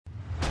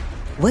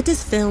What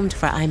does filmed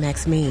for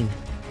IMAX mean?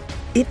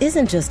 It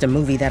isn't just a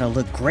movie that'll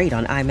look great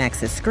on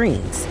IMAX's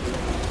screens.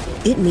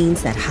 It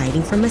means that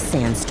hiding from a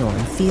sandstorm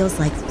feels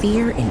like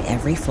fear in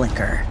every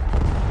flicker.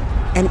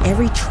 And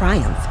every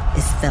triumph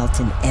is felt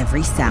in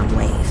every sound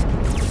wave.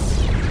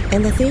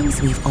 And the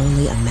things we've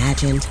only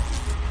imagined,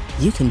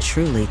 you can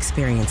truly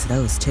experience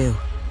those too.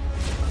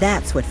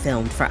 That's what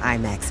filmed for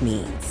IMAX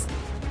means.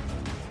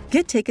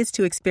 Get tickets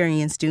to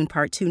experience Dune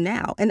Part 2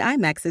 now and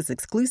IMAX's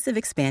exclusive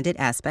expanded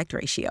aspect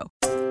ratio.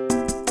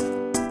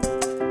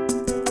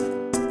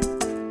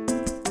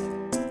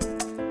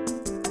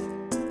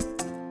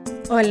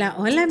 Hola,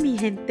 hola, mi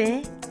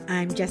gente.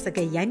 I'm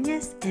Jessica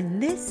Yanez,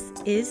 and this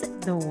is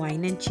the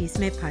Wine and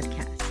Chisme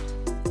podcast.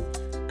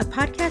 A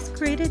podcast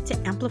created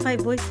to amplify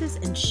voices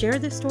and share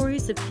the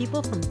stories of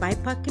people from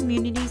BIPOC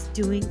communities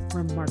doing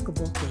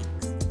remarkable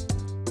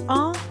things.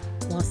 All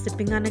while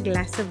sipping on a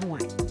glass of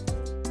wine.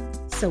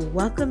 So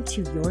welcome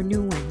to your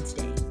new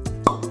Wednesday.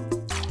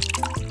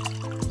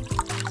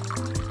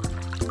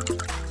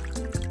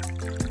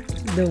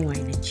 The Wine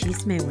and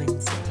Chisme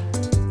Wednesday.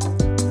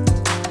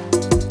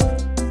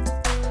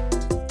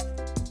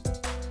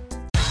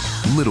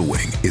 Little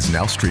Wing is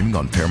now streaming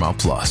on Paramount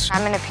Plus.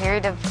 I'm in a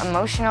period of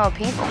emotional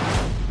upheaval.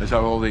 Is that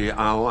all the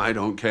I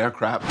don't care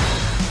crap?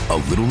 A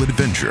little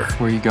adventure.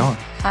 Where are you going?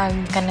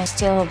 I'm gonna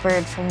steal a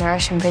bird from the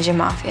Russian pigeon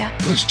mafia.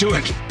 Let's do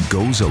it.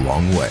 Goes a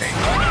long way.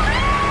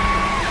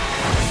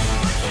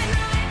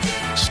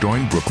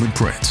 Starring Brooklyn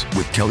Prince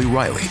with Kelly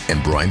Riley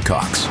and Brian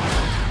Cox.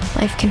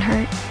 Life can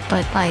hurt,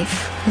 but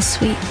life is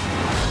sweet.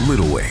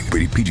 Little Wing,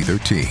 rated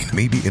PG-13,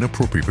 may be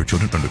inappropriate for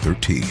children under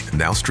 13.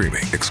 Now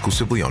streaming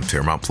exclusively on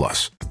Paramount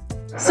Plus.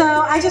 So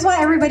I just want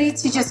everybody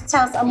to just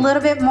tell us a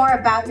little bit more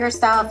about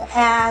yourself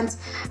and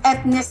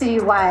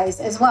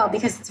ethnicity-wise as well,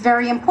 because it's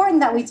very important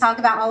that we talk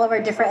about all of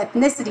our different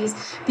ethnicities,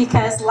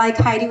 because like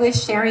Heidi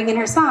was sharing in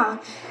her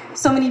song,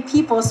 so many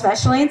people,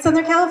 especially in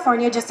Southern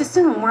California, just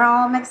assume we're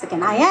all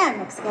Mexican. I am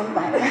Mexican,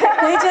 but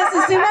they just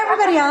assume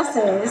everybody else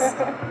is.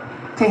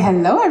 Okay,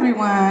 hello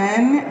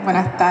everyone.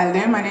 Buenas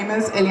tardes. My name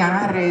is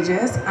Eliana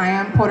Reyes. I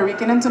am Puerto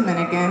Rican and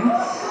Dominican.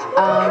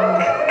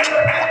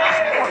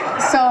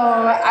 So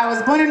I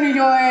was born in New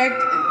York.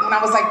 When I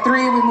was like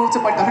 3, we moved to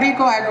Puerto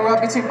Rico. I grew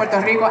up between Puerto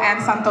Rico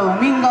and Santo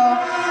Domingo.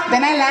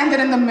 Then I landed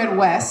in the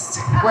Midwest,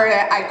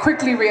 where I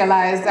quickly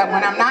realized that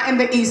when I'm not in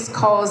the East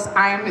Coast,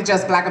 I'm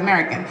just Black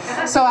American.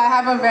 So I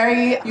have a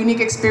very unique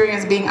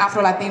experience being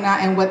Afro-Latina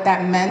and what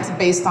that meant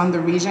based on the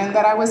region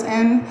that I was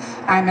in.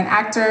 I'm an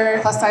actor,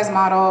 plus-size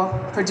model,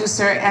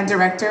 producer, and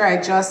director.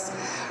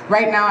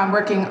 Right now, I'm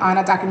working on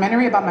a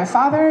documentary about my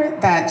father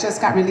that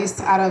just got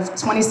released out of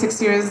 26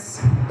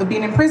 years of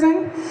being in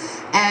prison.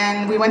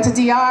 And we went to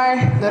DR.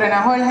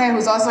 Lorena Jorge,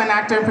 who's also an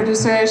actor and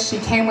producer, she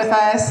came with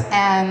us,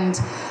 and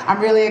I'm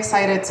really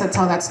excited to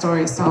tell that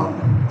story. So,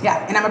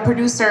 yeah, and I'm a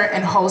producer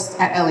and host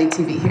at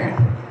LATV here.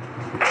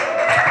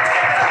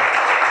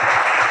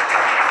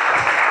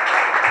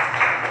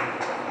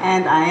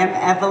 And I am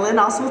Evelyn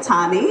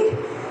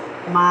Al-Sultani.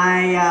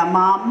 My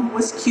mom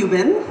was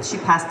Cuban. She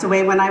passed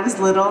away when I was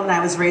little, and I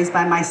was raised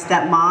by my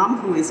stepmom,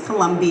 who is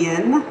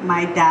Colombian.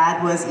 My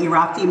dad was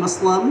Iraqi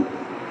Muslim.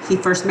 He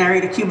first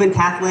married a Cuban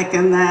Catholic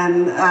and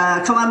then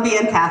a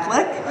Colombian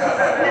Catholic.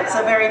 It's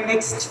a very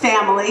mixed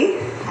family.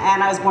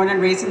 And I was born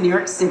and raised in New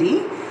York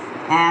City.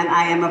 And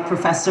I am a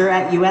professor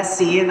at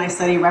USC, and I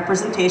study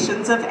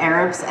representations of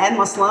Arabs and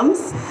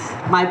Muslims.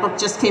 My book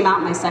just came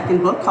out, my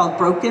second book, called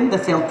Broken, The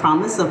Failed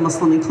Promise of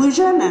Muslim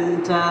Inclusion,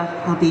 and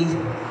I'll be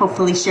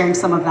hopefully sharing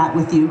some of that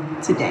with you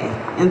today.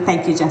 And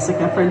thank you,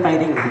 Jessica, for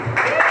inviting me.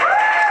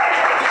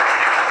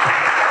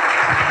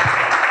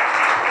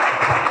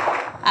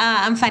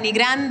 I'm Fanny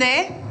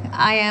Grande.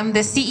 I am the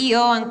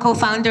CEO and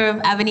co-founder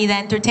of Avenida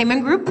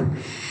Entertainment Group.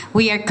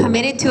 We are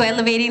committed to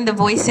elevating the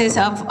voices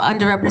of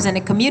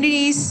underrepresented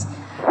communities.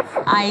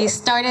 I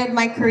started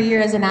my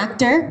career as an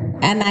actor,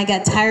 and I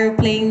got tired of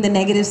playing the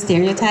negative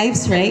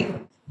stereotypes, right?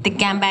 The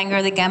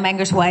gangbanger, the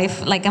gangbanger's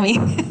wife.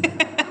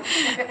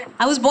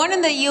 I was born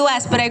in the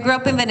U.S., but I grew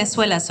up in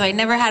Venezuela, so I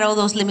never had all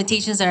those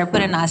limitations that are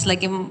put on us.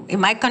 Like in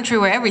my country,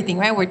 we're everything,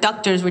 right? We're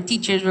doctors, we're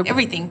teachers, we're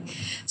everything.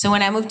 So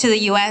when I moved to the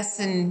U.S.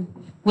 and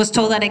was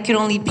told that I could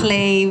only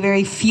play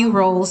very few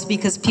roles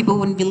because people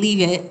wouldn't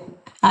believe it,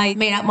 I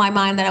made up my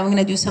mind that I'm going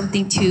to do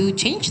something to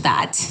change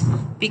that,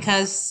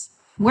 because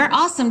we're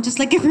awesome just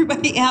like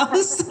everybody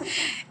else.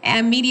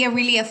 And media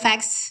really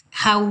affects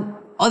how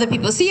other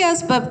people see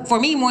us, but for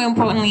me, more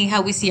importantly,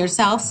 how we see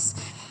ourselves.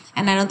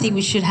 And I don't think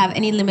we should have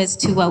any limits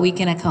to what we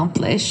can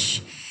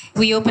accomplish.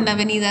 We opened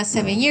Avenida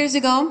 7 years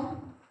ago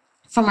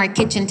from our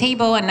kitchen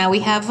table, and now we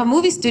have a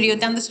movie studio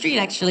down the street,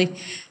 actually.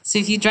 So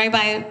if you drive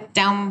by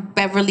down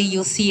Beverly,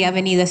 you'll see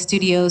Avenida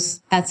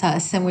Studios. That's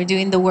us, and we're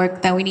doing the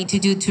work that we need to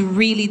do to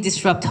really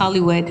disrupt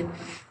Hollywood.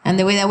 And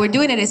the way that we're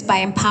doing it is by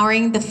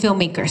empowering the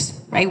filmmakers,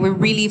 right? We're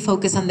really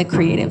focused on the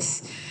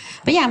creatives.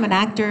 But yeah, I'm an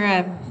actor,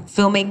 a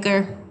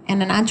filmmaker,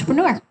 and an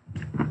entrepreneur.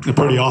 A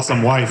pretty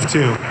awesome wife,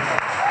 too.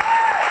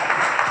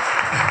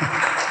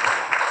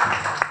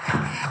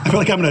 I feel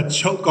like I'm going to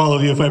choke all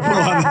of you if I pull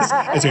on this.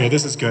 It's okay,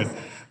 this is good.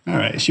 All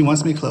right, she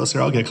wants me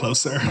closer. I'll get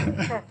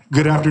closer.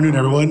 Good afternoon,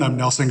 everyone. I'm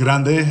Nelson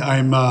Grande.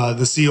 I'm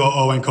the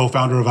COO and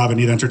co-founder of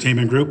Avenida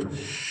Entertainment Group.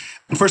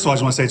 And first of all, I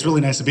just want to say it's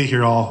really nice to be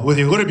here all with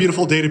you. What a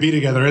beautiful day to be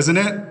together, isn't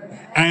it?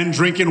 And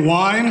drinking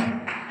wine.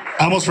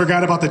 I almost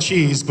forgot about the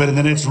cheese, but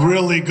then it's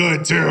really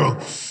good too.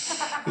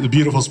 The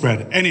beautiful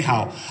spread.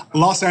 Anyhow,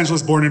 Los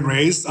Angeles born and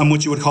raised. I'm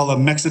what you would call a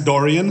Mexican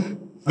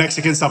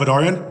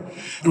Salvadorian.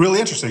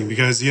 Really interesting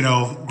because,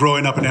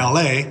 growing up in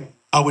LA,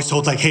 I was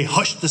told hey,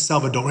 hush the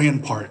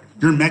Salvadorian part.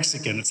 You're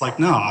Mexican. It's like,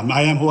 no,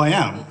 I am who I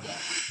am.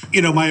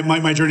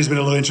 My journey's been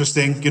a little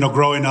interesting.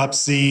 Growing up,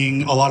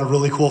 seeing a lot of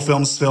really cool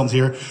films filmed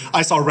here.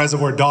 I saw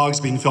Reservoir Dogs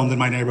being filmed in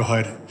my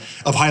neighborhood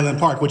of Highland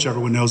Park, which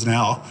everyone knows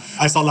now.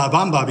 I saw La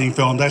Bamba being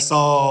filmed. I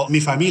saw Mi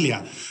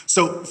Familia.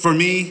 So for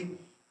me,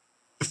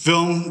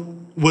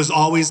 film was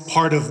always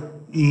part of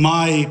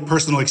my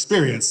personal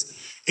experience,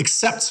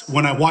 except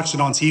when I watched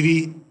it on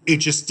TV, it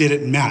just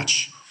didn't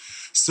match.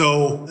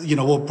 So,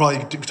 we'll probably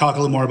talk a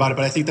little more about it,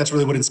 but I think that's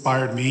really what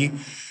inspired me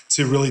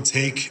to really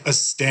take a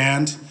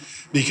stand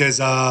because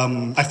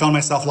I found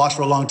myself lost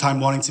for a long time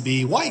wanting to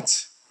be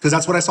white because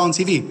that's what I saw on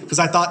TV because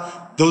I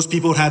thought those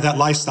people had that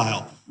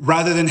lifestyle.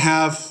 Rather than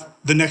have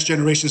the next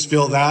generations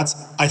feel that,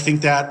 I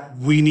think that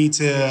we need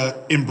to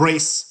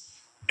embrace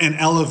and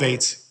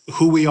elevate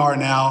who we are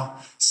now,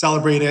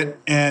 celebrate it,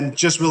 and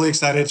just really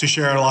excited to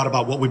share a lot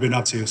about what we've been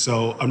up to.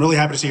 So I'm really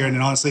happy to see you here,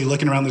 and honestly,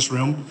 looking around this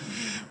room,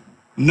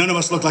 none of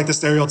us look like the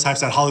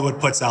stereotypes that Hollywood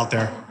puts out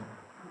there.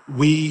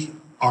 We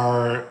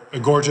are a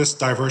gorgeous,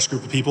 diverse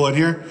group of people in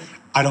here.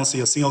 I don't see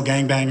a single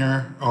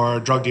gangbanger or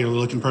drug dealer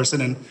looking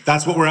person, and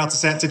that's what we're out to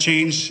set to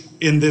change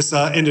in this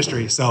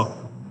industry. So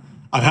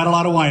I've had a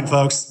lot of wine,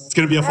 folks. It's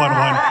gonna be a fun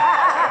one.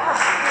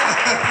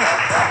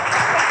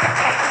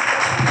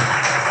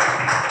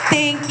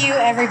 Thank you,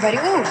 everybody.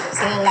 Ooh,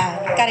 it's a little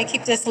loud. Gotta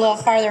keep this a little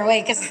farther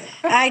away because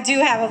I do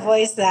have a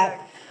voice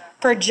that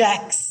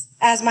projects.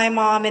 As my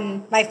mom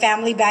and my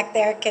family back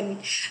there can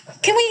we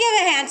give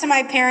a hand to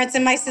my parents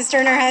and my sister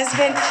and her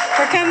husband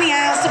for coming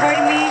out,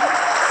 supporting me?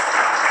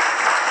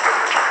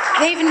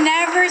 They've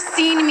never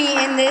seen me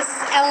in this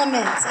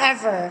element,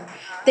 ever.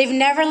 They've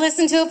never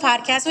listened to a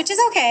podcast, which is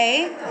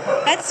okay.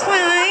 That's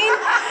fine,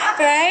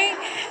 right?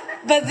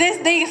 But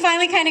they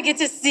finally kind of get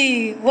to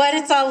see what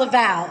it's all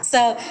about.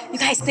 So, you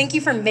guys, thank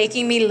you for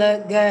making me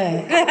look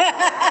good.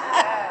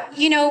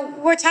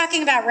 We're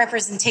talking about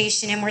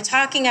representation, and we're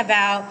talking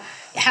about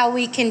how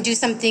we can do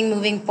something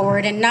moving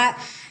forward, and not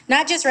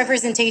just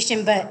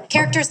representation, but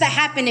characters that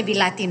happen to be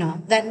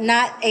Latino, that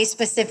not a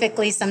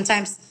specifically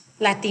sometimes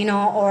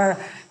Latino or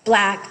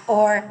Black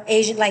or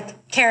Asian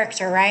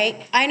character,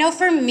 right? I know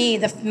for me,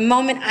 the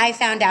moment I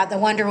found out that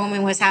Wonder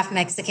Woman was half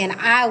Mexican,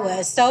 I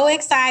was so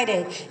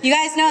excited. You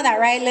guys know that,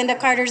 right? Linda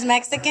Carter's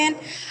Mexican.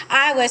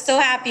 I was so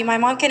happy. My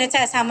mom can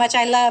attest how much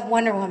I love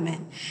Wonder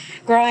Woman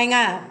growing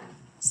up.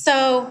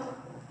 So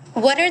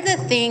what are the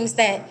things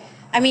that,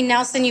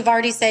 Nelson, you've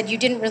already said you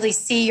didn't really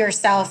see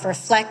yourself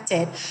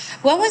reflected.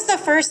 What was the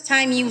first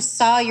time you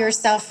saw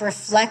yourself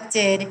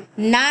reflected,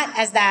 not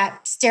as that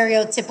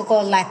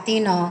stereotypical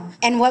Latino,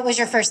 and what was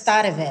your first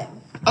thought of it?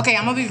 Okay,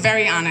 I'm gonna be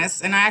very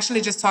honest, and I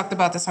actually just talked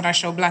about this on our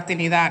show, Black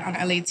Dignidad, on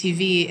LA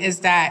TV, is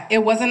that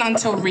it wasn't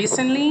until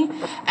recently,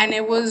 and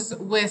it was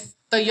with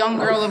the young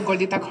girl of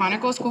Gordita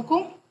Chronicles,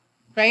 Cuckoo,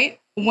 right?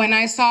 When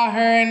I saw her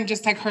and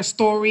just her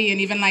story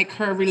and even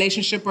her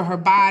relationship with her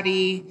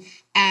body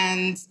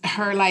and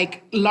her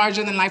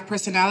larger than life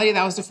personality,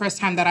 that was the first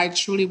time that I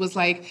truly was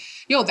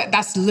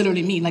that's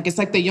literally me. It's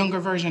the younger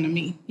version of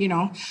me,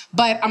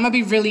 But I'm gonna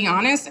be really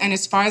honest, and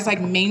as far as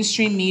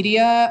mainstream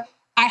media,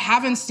 I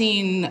haven't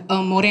seen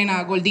a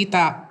morena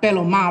gordita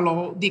pelo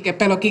malo, di que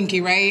pelo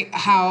kinky, right?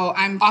 How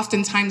I'm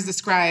oftentimes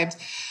described.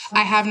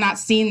 I have not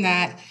seen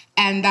that,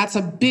 and that's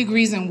a big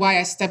reason why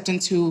I stepped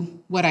into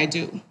what I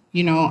do.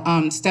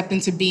 Stepped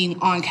into being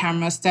on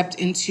camera, stepped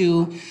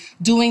into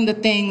doing the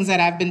things that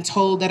I've been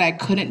told that I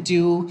couldn't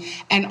do,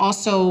 and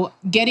also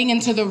getting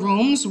into the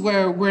rooms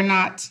where we're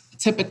not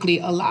typically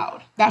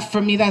allowed. That,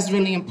 for me, that's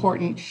really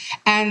important.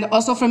 And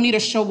also for me to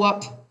show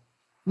up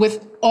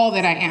with all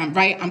that I am,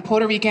 right? I'm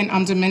Puerto Rican,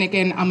 I'm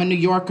Dominican, I'm a New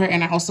Yorker,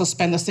 and I also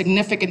spend a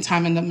significant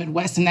time in the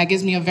Midwest, and that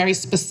gives me a very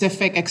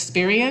specific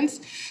experience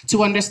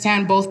to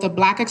understand both the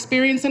Black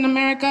experience in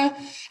America,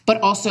 but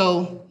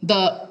also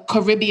the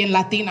Caribbean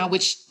Latina,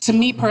 which to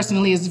me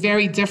personally is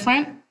very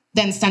different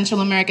than Central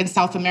American,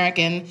 South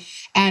American,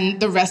 and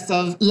the rest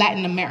of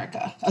Latin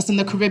America. Us in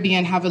the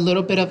Caribbean have a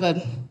little bit of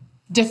a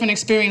different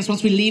experience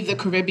once we leave the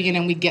Caribbean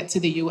and we get to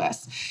the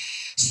US.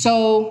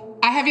 So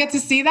I have yet to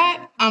see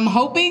that. I'm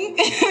hoping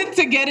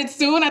to get it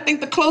soon. I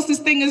think the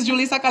closest thing is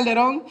Julissa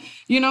Calderon,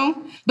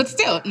 but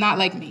still not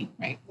like me,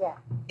 right? Yeah.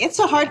 It's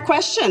a hard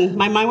question.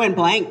 My mind went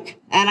blank.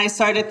 And I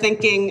started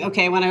thinking,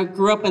 okay, when I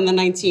grew up in the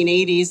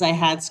 1980s, I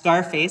had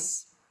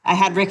Scarface, I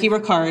had Ricky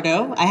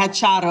Ricardo, I had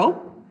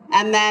Charo.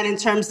 And then in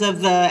terms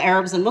of the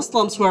Arabs and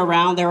Muslims who are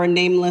around, there were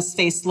nameless,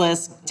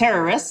 faceless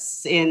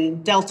terrorists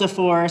in Delta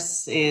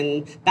Force,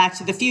 in Back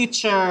to the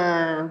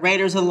Future,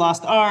 Raiders of the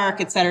Lost Ark,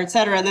 et cetera, et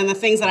cetera. And then the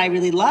things that I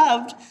really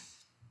loved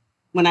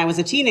when I was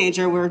a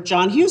teenager were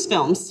John Hughes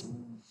films.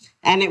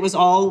 And it was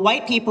all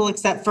white people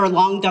except for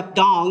Long Duck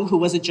Dong, who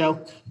was a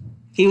joke.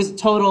 He was a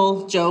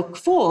total joke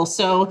fool.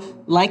 So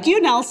like you,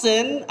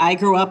 Nelson, I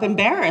grew up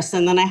embarrassed.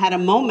 And then I had a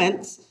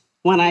moment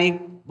when I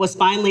was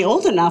finally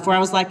old enough where I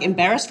was like,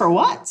 embarrassed for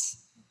what?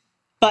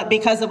 But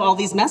because of all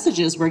these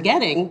messages we're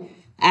getting.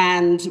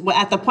 And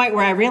at the point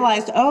where I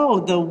realized,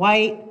 oh, the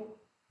white,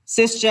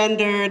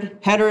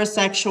 cisgendered,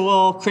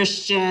 heterosexual,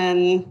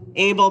 Christian,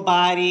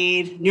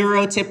 able-bodied,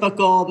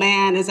 neurotypical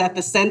man is at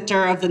the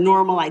center of the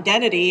normal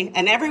identity,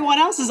 and everyone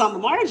else is on the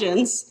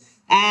margins.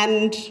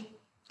 And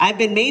I've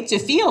been made to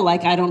feel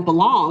like I don't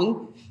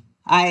belong.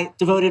 I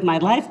devoted my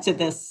life to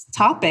this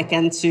topic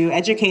and to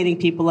educating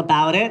people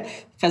about it,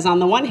 because on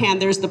the one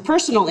hand, there's the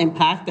personal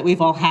impact that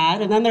we've all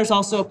had, and then there's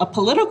also a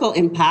political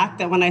impact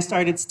that when I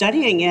started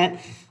studying it,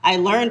 I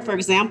learned, for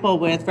example,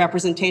 with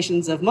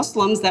representations of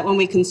Muslims, that when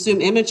we consume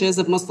images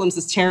of Muslims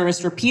as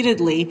terrorists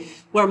repeatedly,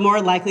 we're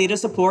more likely to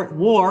support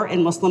war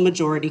in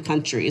Muslim-majority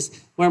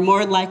countries. We're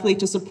more likely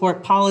to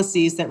support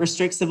policies that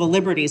restrict civil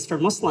liberties for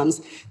Muslims.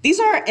 These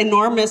are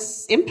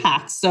enormous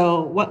impacts.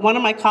 So what one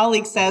of my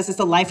colleagues says is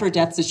a life or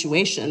death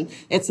situation.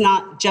 It's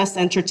not just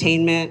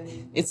entertainment.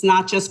 It's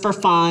not just for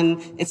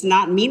fun. It's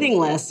not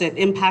meaningless. It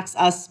impacts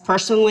us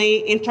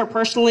personally,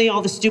 interpersonally,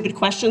 all the stupid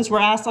questions we're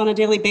asked on a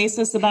daily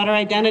basis about our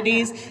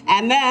identities,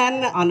 and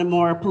then on a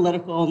more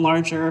political,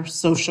 larger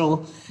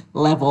social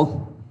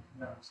level.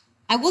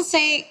 I will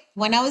say,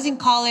 when I was in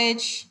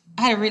college,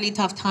 I had a really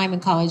tough time in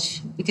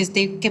college because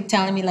they kept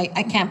telling me, like,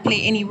 I can't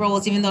play any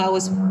roles, even though I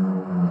was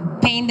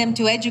paying them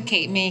to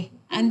educate me.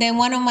 And then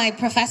one of my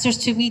professors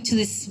took me to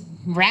this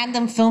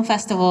random film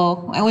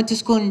festival. I went to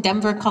school in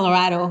Denver,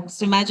 Colorado.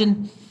 So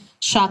imagine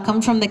shock,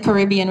 come from the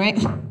Caribbean, right?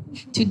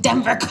 To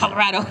Denver,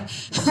 Colorado.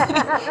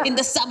 In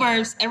the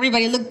suburbs,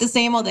 everybody looked the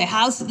same, all the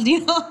houses,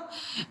 you know?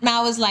 And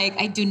I was like,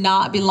 I do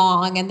not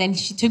belong. And then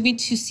she took me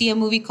to see a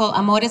movie called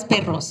Amores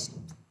Perros,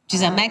 which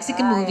is a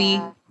Mexican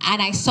movie.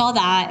 And I saw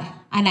that,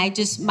 and I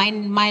just,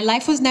 my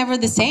life was never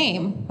the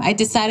same. I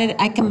decided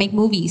I can make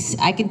movies.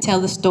 I can tell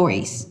the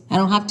stories. I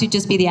don't have to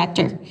just be the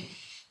actor.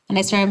 And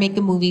I started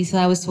making movies.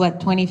 That was,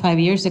 25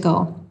 years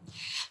ago.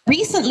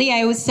 Recently,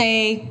 I would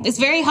say it's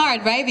very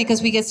hard, right?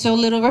 Because we get so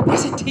little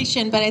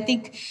representation. But I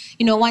think,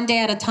 one day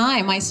at a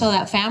time, I saw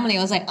that family.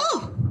 I was like,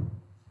 oh,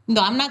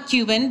 no, I'm not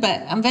Cuban,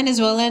 but I'm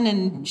Venezuelan,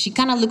 and she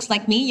kind of looks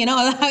like me,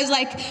 I was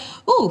like,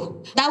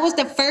 ooh, that was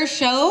the first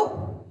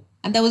show.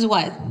 And that was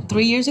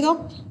 3 years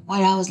ago?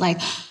 When I was like,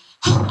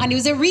 and it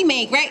was a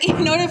remake, right?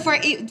 In order for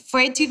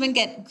it to even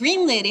get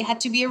greenlit, it had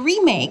to be a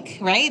remake,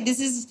 right? This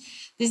is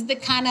the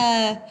kind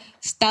of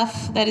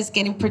stuff that is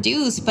getting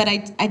produced. But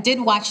I did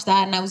watch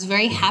that, and I was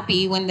very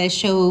happy when the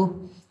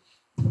show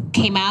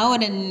came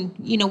out. And,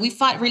 we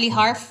fought really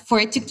hard for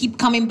it to keep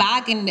coming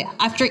back. And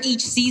after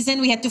each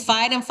season, we had to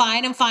fight and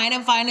fight and fight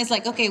and fight. And it's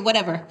like, okay,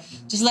 whatever.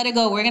 Just let it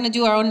go. We're going to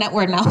do our own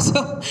network now.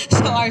 So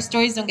our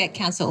stories don't get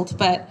canceled.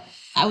 But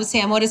I would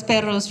say Amores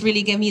Perros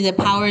really gave me the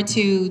power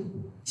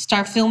to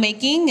start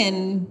filmmaking.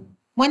 And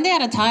one day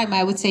at a time,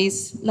 I would say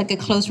it's like a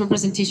close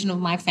representation of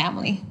my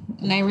family.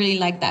 And I really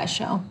like that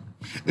show.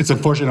 It's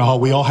unfortunate how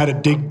we all had to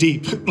dig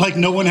deep. Like,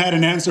 no one had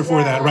an answer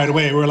for that right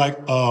away. We were like,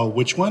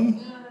 which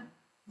one?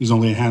 There's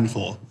only a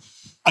handful.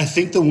 I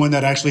think the one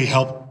that actually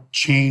helped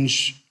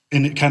change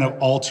and it kind of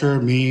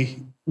alter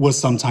me was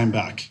Some Time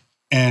Back.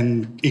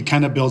 And it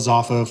kind of builds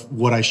off of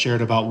what I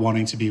shared about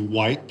wanting to be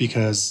white,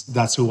 because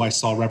that's who I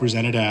saw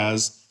represented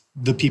as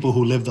the people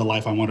who lived the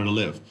life I wanted to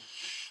live.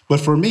 But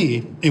for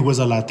me, it was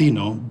a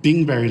Latino,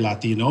 being very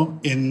Latino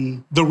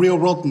in the real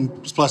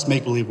world plus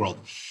make-believe world.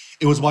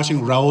 It was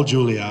watching Raul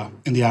Julia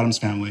in The Addams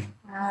Family.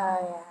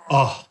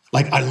 Oh,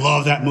 I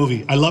love that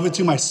movie. I love it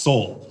to my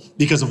soul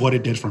because of what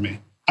it did for me.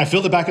 I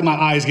feel the back of my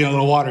eyes getting a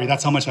little watery.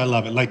 That's how much I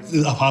love it,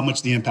 how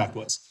much the impact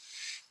was.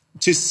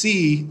 To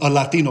see a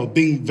Latino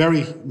being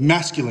very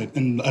masculine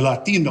and a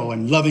Latino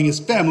and loving his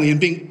family and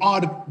being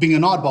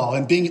an oddball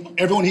and being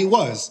everyone he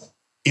was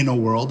in a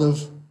world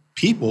of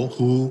people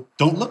who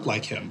don't look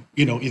like him,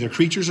 either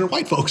creatures or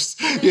white folks,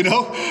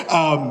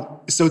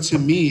 So to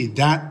me,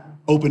 that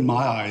opened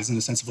my eyes in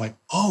the sense of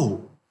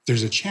oh,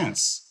 there's a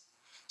chance.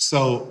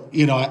 So,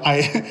 we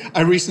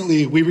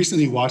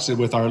recently watched it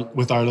with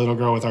our little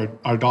girl, with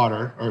our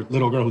daughter, our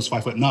little girl who's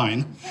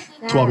 5'9",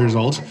 12 years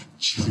old.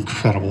 She's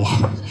incredible.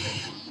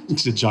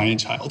 She's a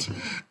giant child.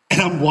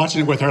 And I'm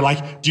watching it with her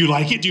do you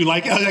like it? Do you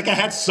like it? I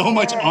had so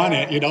much on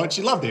it, and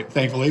she loved it,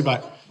 thankfully,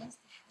 but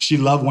she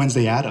loved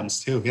Wednesday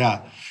Addams too,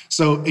 yeah.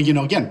 So,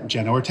 again,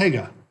 Jenna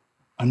Ortega,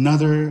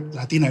 another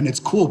Latina, and it's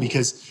cool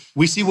because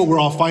we see what we're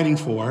all fighting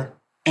for,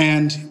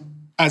 and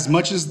as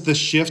much as the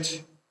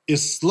shift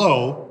is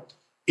slow,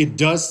 it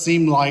does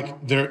seem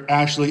like there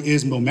actually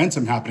is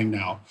momentum happening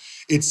now.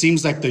 It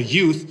seems like the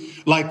youth,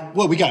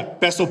 we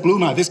got Peso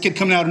Pluma, this kid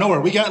coming out of nowhere.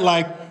 We got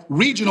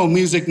regional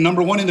music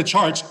 #1 in the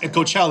charts at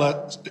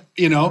Coachella,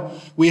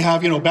 We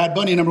have, Bad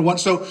Bunny #1.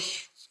 So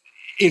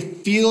it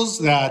feels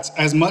that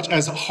as much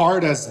as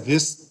hard as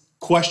this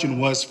question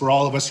was for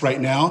all of us right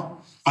now,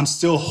 I'm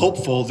still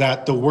hopeful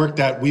that the work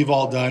that we've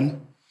all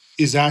done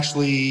is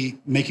actually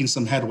making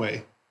some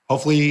headway.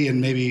 Hopefully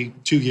in maybe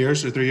 2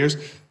 years or 3 years,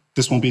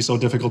 this won't be so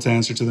difficult to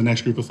answer to the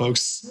next group of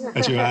folks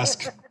that you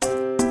ask.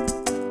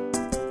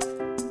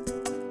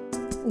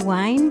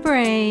 Wine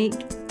break.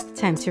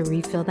 Time to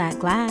refill that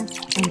glass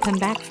and come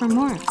back for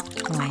more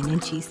Wine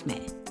and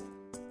Chisme.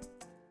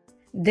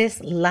 This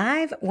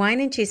live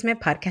Wine and Chisme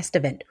podcast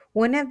event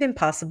wouldn't have been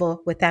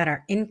possible without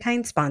our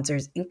in-kind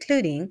sponsors,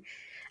 including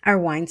our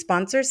wine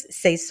sponsors,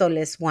 Seis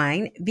Soles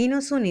Wine,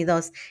 Vinos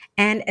Unidos,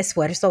 and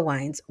Esfuerzo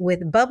Wines,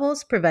 with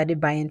bubbles provided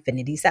by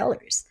Infinity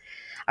Cellars.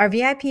 Our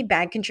VIP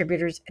bag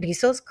contributors,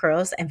 Rizos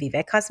Curls and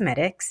Vive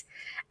Cosmetics,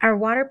 our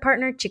water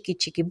partner, Chiqui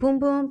Chiqui Boom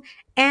Boom,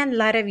 and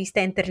La Revista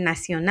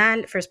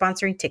Internacional for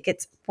sponsoring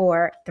tickets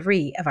for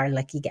 3 of our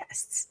lucky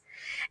guests.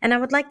 And I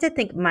would like to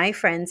thank my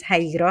friends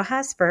Heidi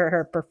Rojas for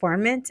her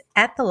performance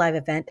at the live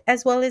event,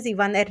 as well as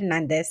Ivan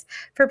Hernandez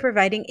for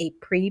providing a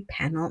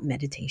pre-panel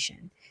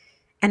meditation.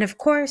 And of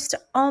course, to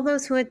all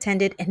those who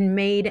attended and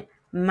made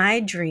my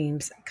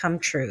dreams come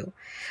true.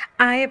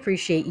 I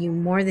appreciate you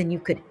more than you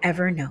could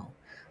ever know.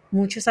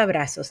 Muchos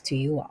abrazos to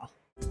you all.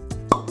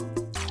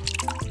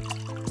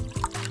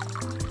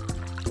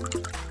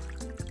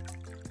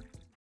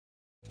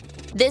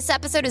 This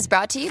episode is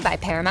brought to you by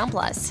Paramount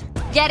Plus.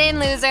 Get in,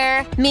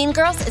 loser! Mean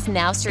Girls is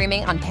now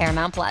streaming on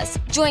Paramount Plus.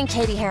 Join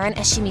Katie Heron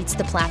as she meets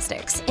the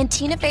plastics in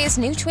Tina Fey's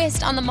new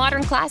twist on the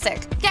modern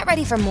classic. Get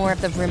ready for more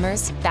of the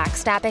rumors,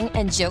 backstabbing,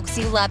 and jokes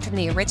you loved from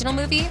the original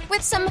movie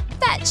with some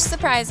fetch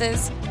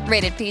surprises.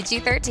 Rated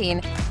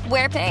PG-13.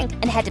 Wear pink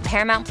and head to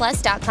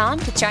ParamountPlus.com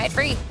to try it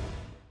free.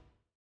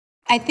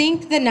 I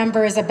think the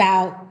number is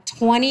about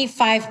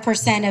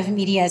 25% of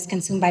media is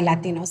consumed by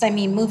Latinos. I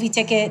mean, movie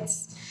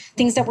tickets,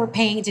 things that we're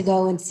paying to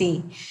go and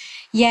see.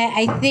 Yet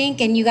I think,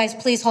 and you guys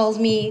please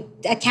hold me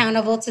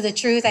accountable to the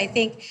truth, I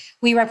think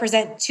we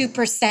represent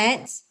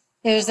 2%.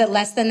 Is it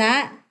less than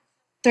that?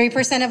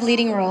 3% of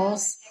leading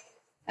roles.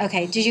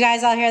 Okay, did you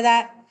guys all hear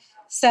that?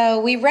 So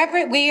we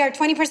are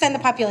 20% of the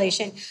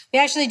population. We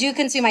actually do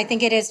consume, I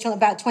think it is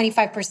about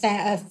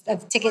 25%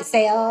 of ticket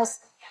sales.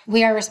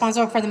 We are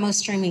responsible for the most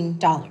streaming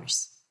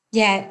dollars.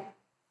 Yet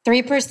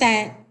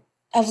 3%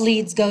 of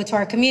leads go to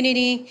our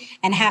community,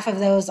 and half of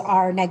those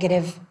are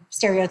negative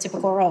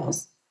stereotypical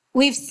roles.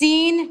 We've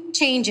seen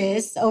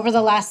changes over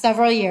the last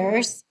several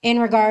years in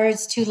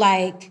regards to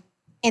like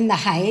In the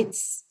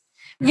Heights.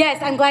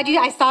 Yes, I'm glad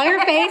I saw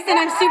your face and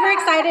I'm super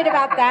excited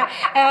about that.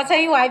 And I'll tell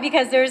you why,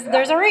 because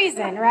there's a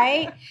reason,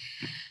 right?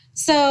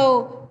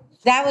 So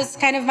that was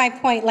kind of my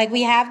point. Like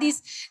we have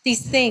these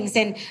things,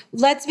 and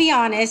let's be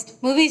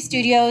honest, movie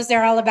studios,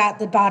 they're all about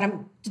the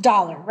bottom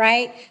dollar,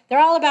 right? They're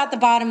all about the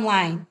bottom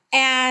line.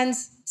 And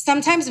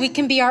sometimes we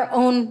can be our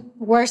own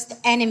worst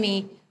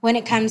enemy when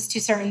it comes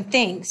to certain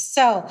things.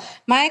 So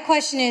my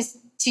question is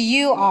to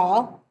you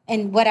all,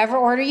 in whatever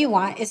order you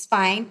want is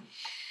fine.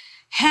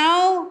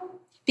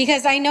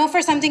 Because I know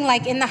for something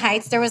like In the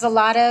Heights, there was a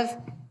lot of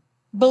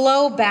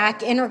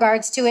blowback in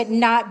regards to it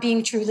not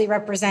being truly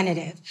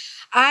representative.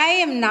 I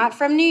am not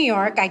from New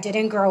York. I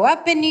didn't grow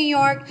up in New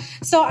York.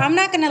 So I'm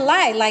not gonna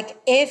lie. Like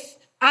if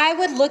I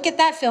would look at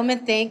that film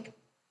and think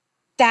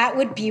that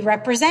would be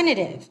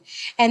representative.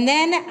 And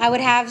then I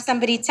would have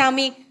somebody tell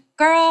me,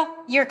 girl,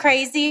 you're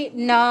crazy.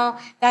 No,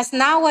 that's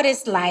not what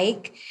it's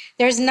like.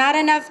 There's not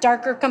enough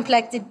darker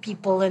complected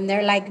people. And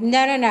they're like,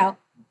 no.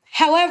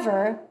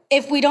 However,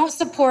 if we don't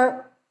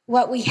support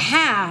what we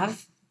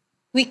have,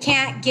 we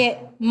can't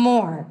get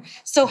more.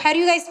 So how do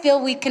you guys feel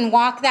we can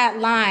walk that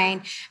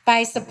line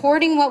by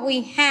supporting what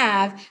we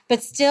have,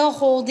 but still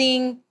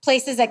holding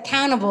places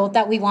accountable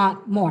that we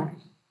want more?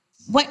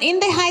 When In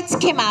the Heights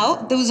came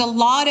out, there was a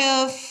lot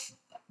of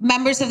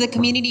members of the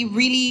community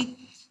really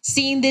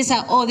seeing this,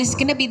 this is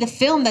gonna be the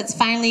film that's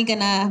finally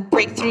gonna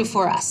break through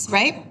for us,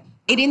 right?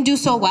 It didn't do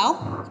so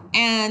well.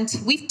 And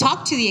we've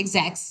talked to the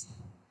execs.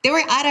 They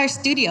were at our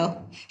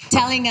studio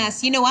telling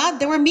us, you know what?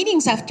 There were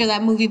meetings after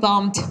that movie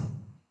bombed.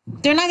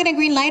 They're not gonna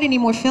greenlight any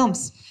more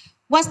films.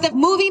 Was the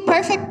movie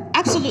perfect?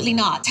 Absolutely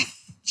not.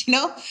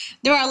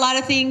 There are a lot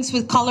of things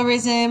with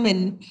colorism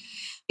and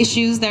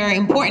issues that are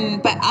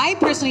important, but I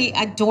personally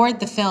adored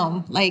the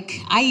film. Like,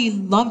 I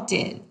loved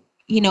it,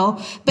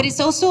 but it's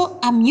also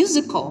a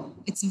musical.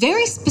 It's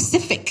very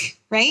specific,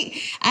 right?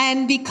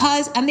 And they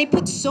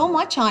put so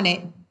much on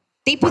it.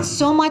 They put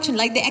so much on,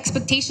 like, the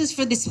expectations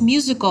for this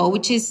musical,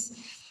 which is,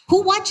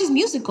 who watches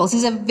musicals?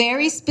 Is a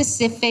very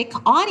specific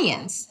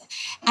audience.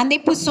 And they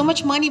put so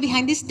much money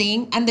behind this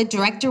thing, and the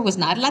director was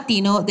not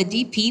Latino, the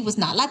DP was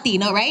not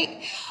Latino,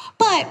 right?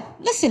 But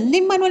listen,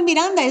 Lin-Manuel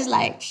Miranda is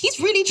like, he's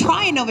really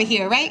trying over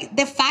here, right?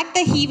 The fact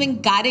that he even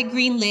got it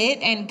greenlit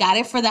and got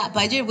it for that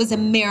budget was a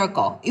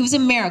miracle. It was a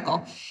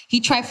miracle.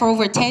 He tried for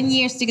over 10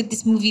 years to get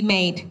this movie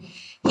made.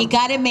 He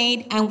got it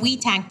made, and we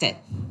tanked it.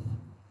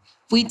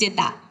 We did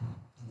that.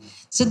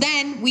 So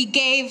then we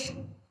gave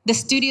the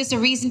studios a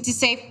reason to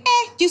say,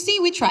 you see,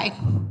 we tried.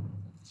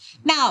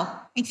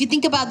 Now, if you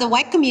think about the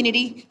white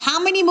community,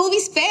 how many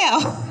movies fail,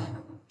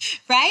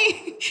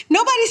 right?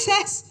 Nobody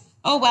says,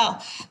 oh,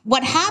 well.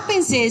 What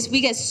happens is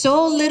we get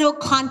so little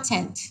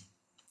content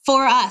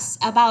for us,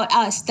 about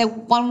us,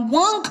 that when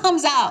one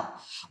comes out,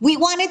 we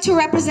want it to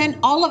represent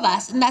all of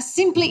us, and that's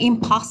simply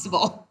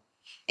impossible.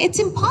 It's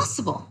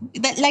impossible.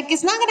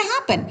 It's not gonna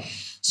happen.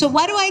 So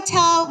what do I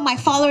tell my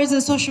followers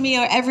on social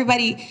media or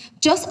everybody?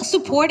 Just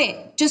support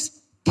it. Just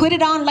put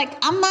it on.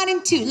 I'm not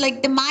into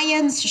the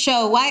Mayans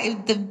show. Why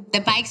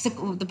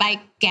the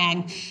bike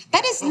gang?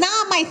 That is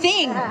not my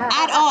thing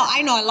at all.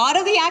 I know a lot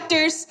of the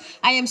actors.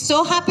 I am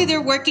so happy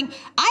they're working.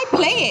 I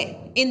play it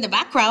in the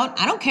background.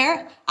 I don't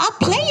care. I'll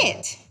play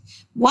it.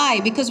 Why?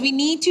 Because we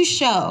need to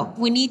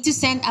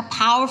send a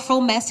powerful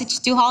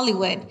message to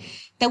Hollywood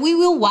that we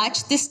will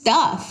watch this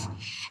stuff.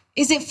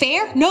 Is it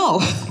fair?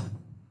 No,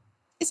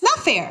 it's not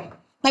fair.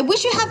 We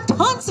should have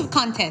tons of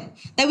content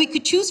that we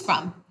could choose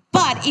from.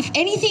 But if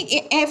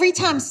anything, every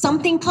time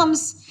something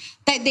comes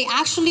that they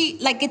actually,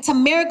 it's a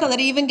miracle that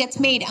it even gets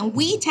made and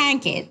we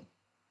tank it,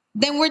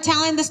 then we're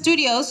telling the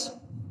studios,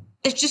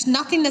 there's just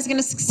nothing that's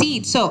gonna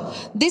succeed. So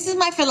this is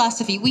my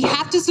philosophy. We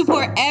have to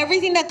support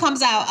everything that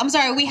comes out. I'm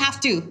sorry, we have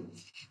to.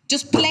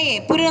 Just play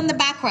it, put it on the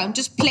background,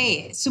 just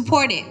play it,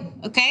 support it,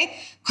 okay?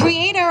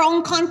 Create our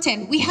own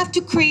content. We have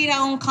to create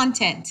our own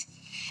content.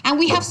 And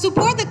we have to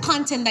support the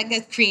content that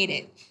gets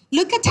created.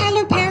 Look at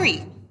Tyler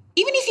Perry.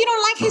 Even if you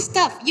don't like his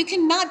stuff, you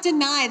cannot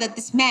deny that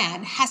this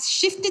man has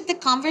shifted the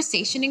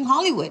conversation in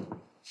Hollywood.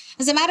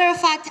 As a matter of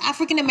fact,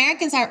 African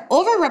Americans are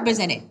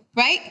overrepresented,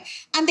 right?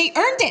 And they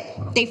earned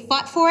it. They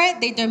fought for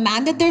it. They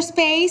demanded their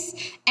space.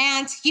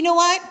 And you know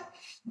what?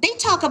 They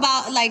talk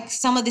about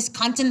some of this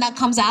content that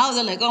comes out.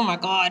 They're like, oh my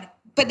God.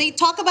 But they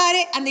talk about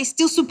it and they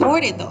still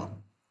support it though,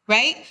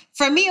 right?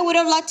 For me, I would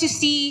have loved to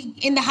see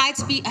In the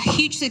Heights be a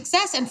huge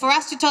success and for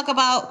us to talk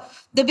about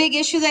the big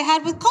issue they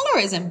had with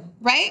colorism,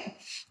 right?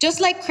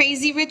 Just like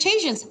Crazy Rich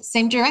Asians,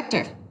 same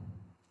director.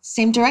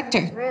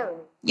 Really?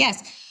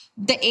 Yes.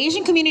 The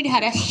Asian community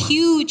had a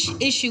huge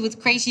issue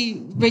with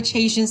Crazy Rich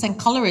Asians and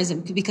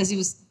colorism because he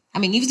was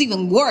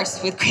even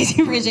worse with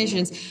Crazy Rich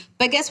Asians.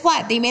 But guess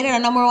what? They made it a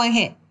 #1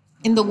 hit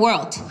in the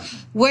world.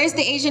 Where's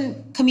the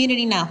Asian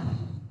community now?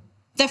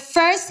 The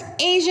first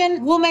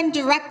Asian woman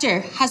director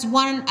has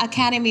won an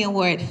Academy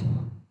Award,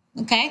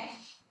 okay?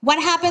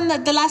 What happened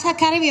at the last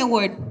Academy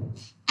Award?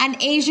 An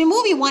Asian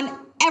movie won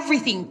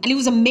everything, and it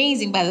was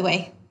amazing, by the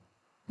way,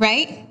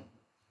 right?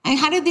 And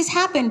how did this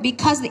happen?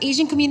 Because the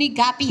Asian community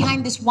got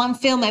behind this one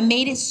film and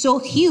made it so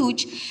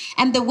huge,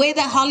 and the way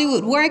that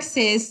Hollywood works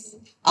is,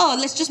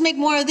 let's just make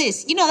more of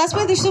this. That's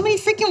why there's so many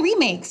freaking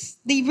remakes.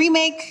 They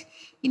remake,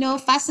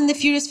 Fast and the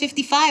Furious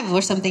 55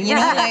 or something, oh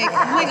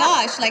my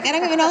gosh, I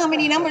don't even know how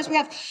many numbers we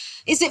have.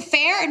 Is it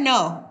fair?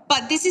 No,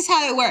 but this is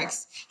how it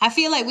works. I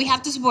feel like we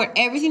have to support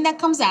everything that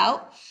comes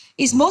out.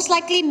 It's most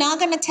likely not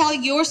gonna tell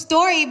your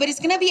story, but it's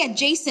gonna be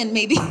adjacent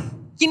maybe,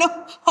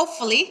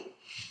 hopefully,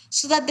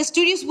 so that the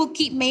studios will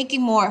keep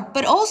making more,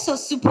 but also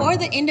support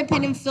the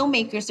independent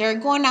filmmakers that are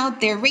going out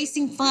there,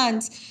 raising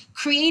funds,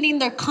 creating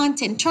their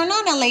content. Turn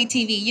on LA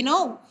TV,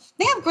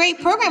 they have great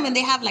programming.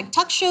 They have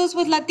talk shows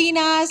with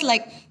Latinas,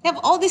 they have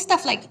all this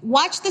stuff.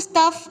 Watch the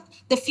stuff,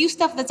 the few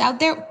stuff that's out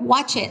there,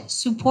 watch it,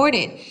 support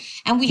it.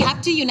 And we have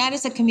to unite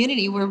as a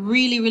community. We're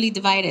really, really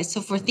divided.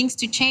 So for things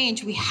to change,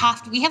 we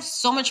have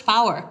so much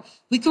power.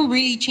 We can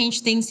really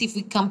change things if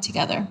we come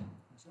together.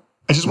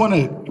 I just want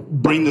to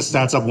bring the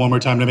stats up one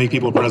more time to make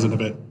people present of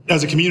it.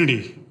 As a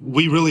community,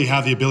 we really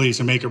have the ability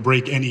to make or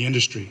break any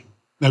industry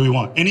that we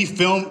want. Any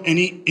film,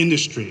 any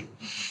industry.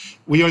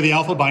 We are the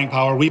alpha buying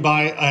power. We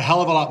buy a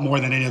hell of a lot more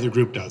than any other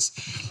group does.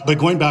 But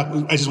going back,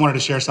 I just wanted to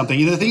share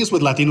something. The thing is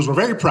with Latinos, we're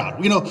very proud.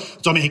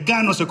 So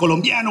Mexicanos, so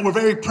Colombiano, we're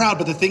very proud.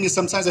 But the thing is,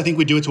 sometimes I think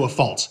we do it to a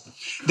fault.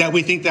 That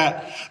we think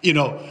that,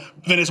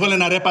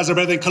 Venezuelan arepas are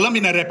better than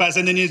Colombian arepas,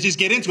 and then you just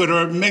get into it,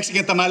 or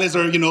Mexican tamales,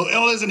 or,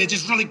 all this, and it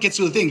just really gets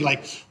to the thing.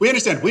 We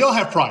understand, we all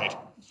have pride.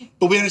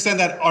 But we understand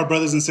that our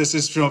brothers and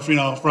sisters from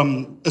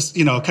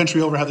a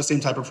country over have the same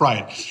type of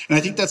pride. And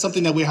I think that's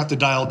something that we have to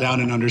dial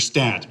down and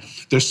understand.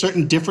 There's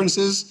certain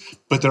differences,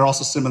 but there are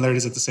also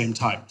similarities at the same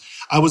time.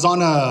 I was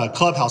on a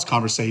Clubhouse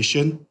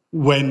conversation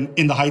when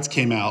In the Heights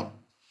came out,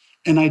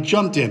 and I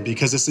jumped in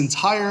because this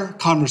entire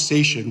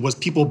conversation was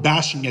people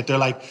bashing it. They're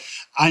like,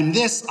 I'm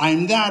this,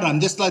 I'm that, I'm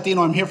this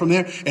Latino, I'm here from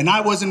there, and I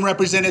wasn't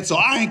represented, so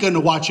I ain't gonna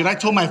watch it. I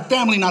told my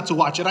family not to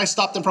watch it. I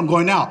stopped them from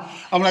going out.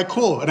 I'm like,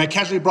 cool. And I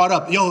casually brought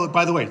up,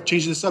 by the way,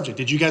 changing the subject.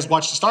 Did you guys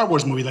watch the Star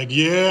Wars movie?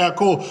 Yeah,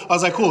 cool. I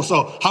was like, cool.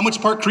 So how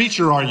much part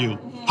creature are you?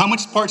 How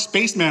much part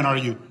spaceman are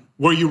you?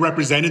 Were you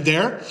represented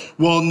there?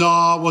 Well,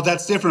 no,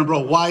 that's different, bro.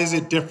 Why is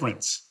it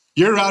different?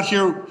 You're out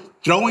here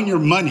throwing your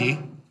money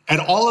at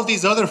all of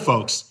these other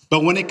folks,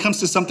 but when it comes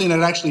to something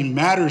that actually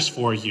matters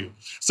for you,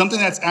 something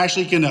that's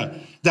actually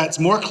that's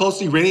more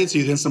closely related to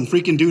you than some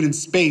freaking dude in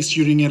space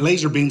shooting in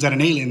laser beams at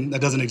an alien that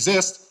doesn't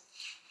exist,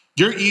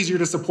 you're easier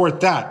to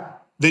support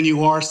that than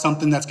you are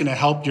something that's gonna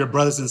help your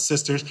brothers and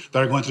sisters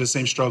that are going through the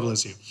same struggle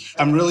as you.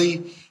 I'm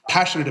really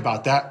passionate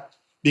about that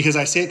because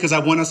I say it because I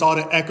want us all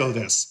to echo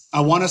this. I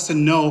want us to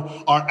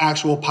know our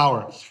actual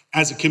power.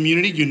 As a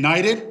community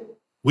united,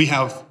 we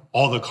have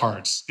all the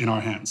cards in our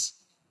hands.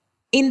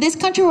 In this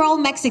country, we're all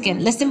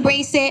Mexican. Let's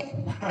embrace it.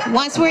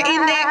 Once we're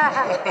in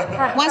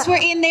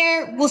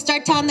there, we'll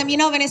start telling them,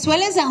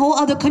 Venezuela is a whole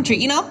other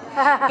country,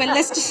 But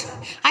let's just,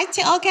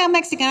 okay, I'm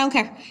Mexican, I don't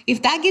care.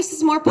 If that gives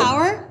us more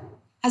power,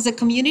 as a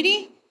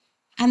community,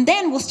 and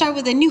then we'll start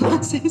with the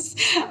nuances.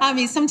 I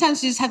mean,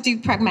 sometimes you just have to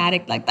be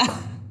pragmatic like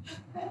that.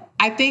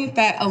 I think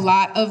that a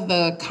lot of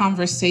the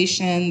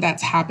conversation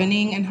that's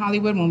happening in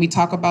Hollywood when we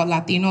talk about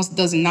Latinos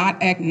does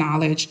not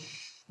acknowledge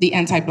the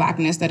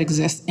anti-Blackness that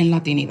exists in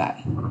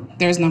Latinidad.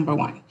 There's number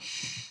one.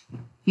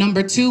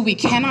 Number two, we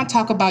cannot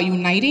talk about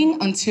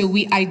uniting until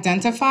we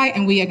identify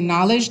and we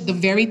acknowledge the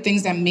very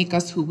things that make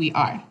us who we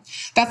are.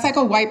 That's like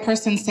a white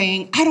person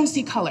saying, I don't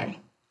see color.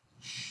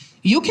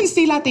 You can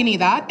see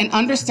Latinidad and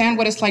understand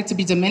what it's like to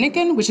be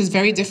Dominican, which is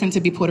very different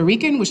to be Puerto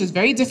Rican, which is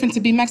very different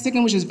to be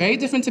Mexican, which is very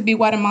different to be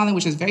Guatemalan,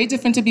 which is very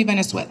different to be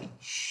Venezuelan.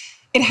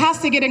 It has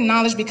to get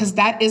acknowledged because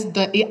that is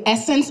the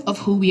essence of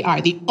who we are.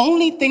 The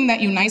only thing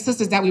that unites us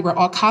is that we were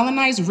all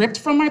colonized, ripped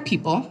from our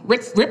people,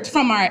 ripped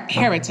from our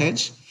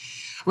heritage,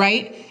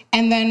 right?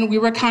 And then we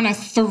were kind of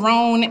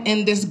thrown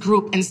in this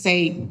group and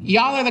say,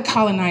 y'all are the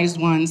colonized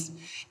ones,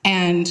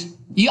 and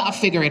y'all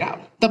figure it out.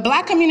 The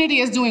Black community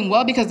is doing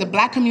well because the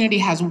Black community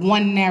has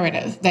one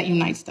narrative that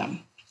unites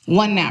them.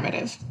 One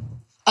narrative.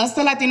 Us,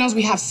 the Latinos,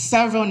 we have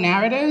several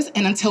narratives,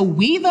 and until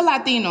we, the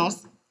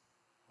Latinos,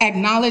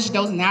 acknowledge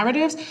those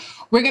narratives,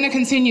 we're gonna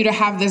continue to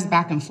have this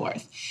back and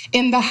forth.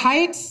 In the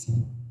Heights,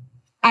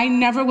 I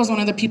never was one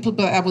of the people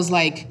that was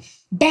like,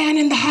 ban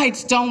in the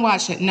Heights, don't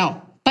watch it.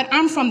 No, but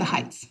I'm from the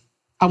Heights.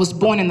 I was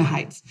born in the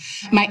Heights.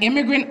 My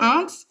immigrant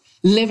aunts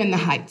live in the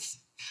Heights.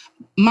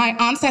 My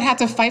aunts that had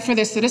to fight for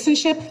their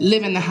citizenship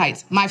live in the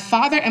Heights. My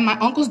father and my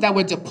uncles that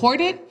were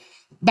deported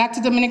back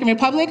to Dominican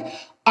Republic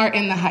are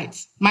in the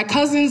Heights. My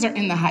cousins are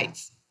in the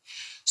Heights.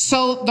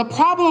 So the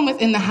problem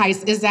within the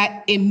Heights is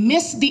that it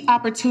missed the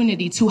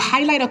opportunity to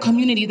highlight a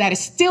community that is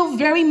still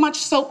very much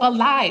so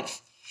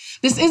alive.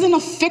 This isn't a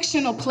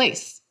fictional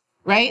place,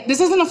 right? This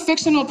isn't a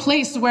fictional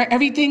place where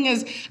everything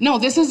is, no,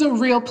 this is a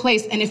real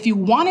place. And if you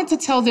wanted to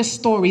tell this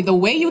story the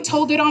way you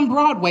told it on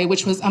Broadway,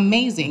 which was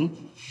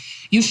amazing,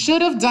 you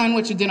should have done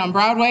what you did on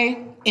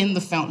Broadway in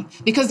the film,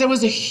 because there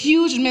was a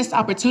huge missed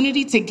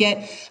opportunity to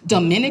get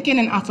Dominican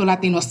and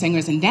Afro-Latino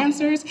singers and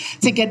dancers,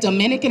 to get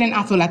Dominican and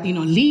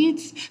Afro-Latino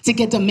leads, to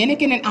get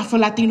Dominican and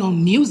Afro-Latino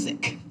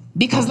music.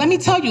 Because let me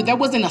tell you, there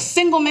wasn't a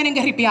single merengue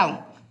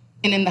ripiao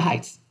in the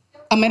Heights.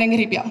 A merengue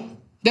ripiao.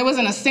 There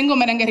wasn't a single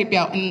merengue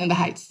ripiao in the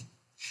Heights.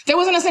 There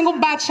wasn't a single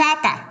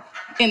bachata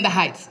in the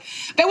Heights.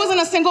 There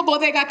wasn't a single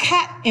bodega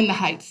cat in the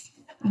Heights.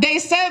 They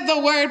said the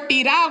word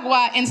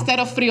piragua instead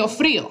of frio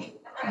frio.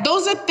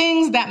 Those are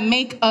things that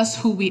make us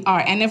who we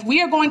are. And if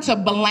we are going to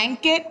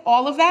blanket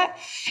all of that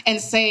and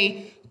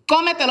say,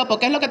 cómetelo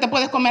porque es lo que te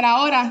puedes comer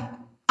ahora,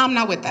 I'm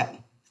not with that.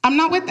 I'm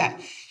not with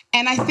that.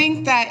 And I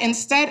think that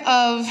instead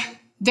of,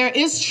 there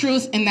is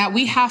truth in that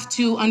we have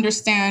to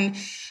understand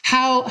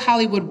how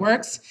Hollywood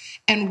works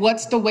and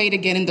what's the way to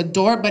get in the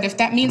door. But if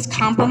that means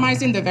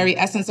compromising the very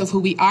essence of who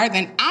we are,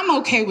 then I'm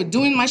okay with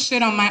doing my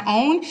shit on my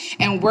own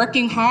and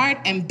working hard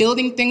and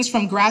building things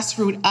from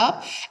grassroots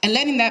up and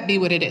letting that be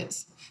what it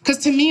is. Because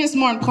to me, it's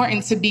more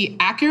important to be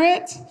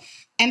accurate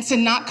and to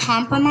not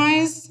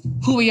compromise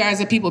who we are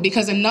as a people.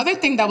 Because another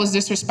thing that was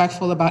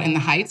disrespectful about In the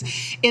Heights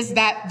is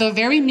that the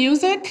very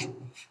music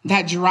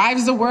that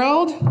drives the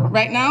world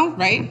right now,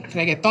 right?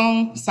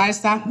 Reggaeton,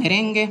 salsa,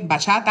 merengue,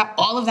 bachata,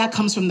 all of that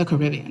comes from the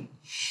Caribbean.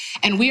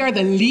 And we are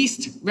the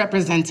least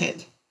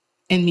represented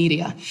in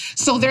media.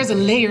 So there's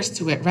layers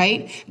to it,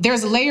 right?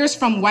 There's layers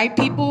from white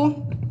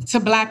people to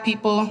Black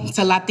people,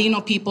 to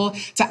Latino people,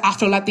 to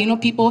Afro-Latino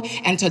people,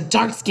 and to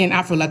dark-skinned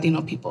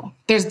Afro-Latino people.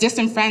 There's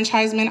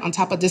disenfranchisement on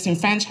top of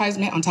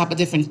disenfranchisement on top of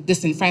different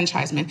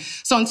disenfranchisement.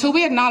 So until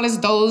we acknowledge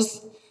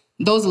those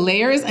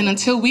layers, and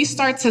until we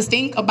start to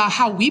think about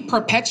how we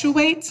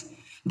perpetuate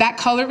that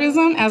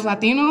colorism as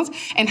Latinos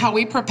and how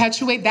we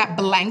perpetuate that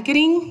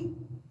blanketing,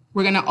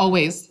 we're gonna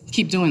always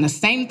keep doing the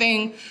same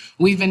thing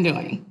we've been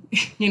doing.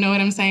 You know what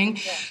I'm saying?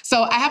 Yeah.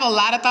 So I have a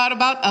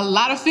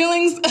lot of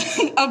feelings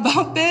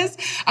about this.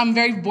 I'm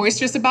very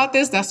boisterous about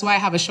this. That's why I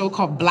have a show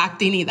called Black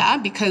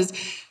Dinidad, because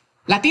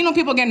Latino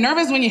people get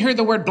nervous when you hear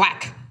the word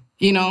Black,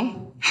 you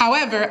know?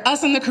 However,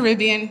 us in the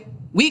Caribbean,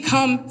 we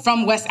come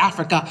from West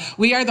Africa.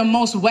 We are the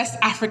most West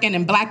African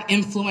and Black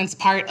influenced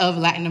part of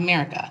Latin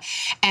America.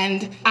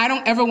 And I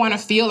don't ever want to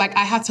feel like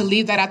I have to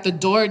leave that at the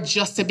door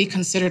just to be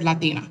considered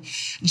Latina.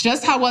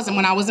 Just how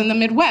when I was in the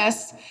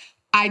Midwest,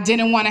 I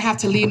didn't want to have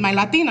to leave my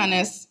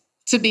Latina-ness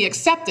to be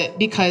accepted,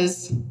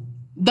 because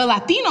the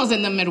Latinos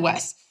in the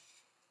Midwest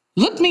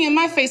looked me in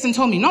my face and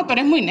told me, no, tú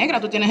eres muy negra,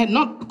 tú tienes,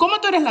 no,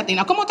 ¿cómo tú eres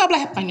Latina? ¿Cómo tú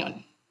hablas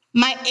español?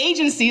 My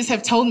agencies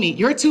have told me,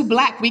 you're too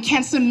Black, we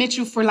can't submit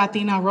you for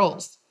Latina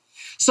roles.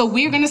 So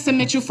we're going to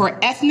submit you for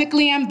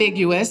ethnically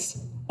ambiguous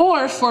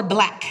or for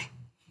Black.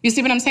 You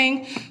see what I'm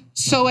saying?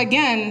 So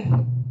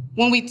again,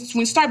 when we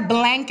start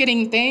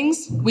blanketing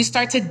things, we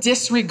start to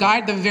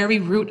disregard the very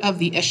root of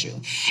the issue.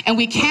 And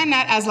we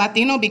cannot, as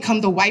Latino,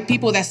 become the white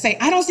people that say,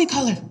 I don't see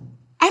color.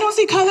 I don't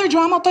see color, yo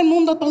amo todo el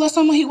mundo, todos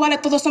somos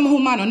iguales, todos somos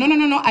humanos.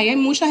 No. Ahí hay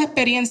muchas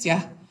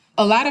experiencias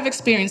a lot of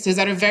experiences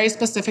that are very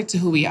specific to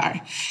who we are.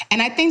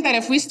 And I think that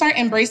if we start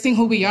embracing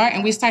who we are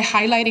and we start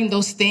highlighting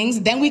those things,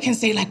 then we can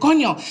say like,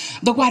 coño,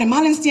 the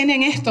Guatemalans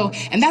tienen esto,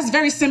 and that's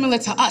very similar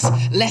to us.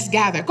 Let's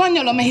gather.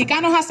 Coño, los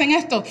Mexicanos hacen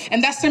esto,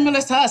 and that's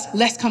similar to us.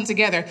 Let's come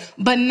together.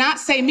 But not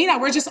say, mira,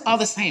 we're just all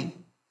the same.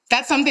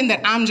 That's something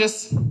that I'm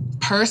just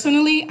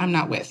personally, I'm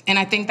not with. And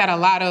I think that a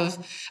lot of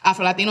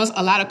Afro-Latinos,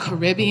 a lot of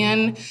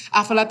Caribbean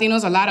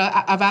Afro-Latinos, a lot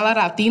of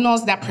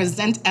Latinos that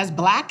present as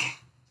Black,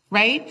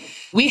 right?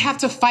 We have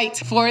to fight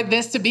for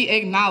this to be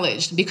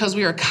acknowledged because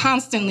we are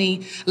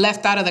constantly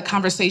left out of the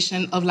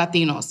conversation of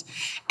Latinos.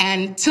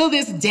 And till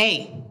this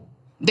day,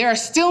 there are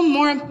still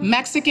more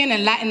Mexican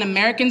and Latin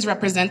Americans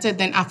represented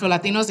than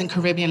Afro-Latinos and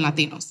Caribbean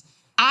Latinos.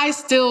 I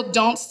still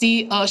don't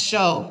see a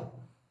show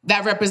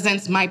that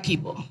represents my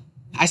people.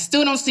 I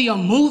still don't see a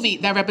movie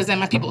that represents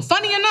my people.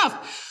 Funny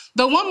enough,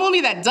 the one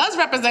movie that does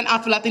represent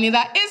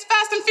Afro-Latinidad is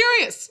Fast and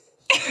Furious.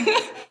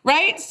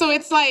 Right? So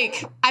it's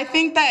like, I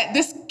think that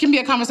this can be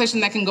a conversation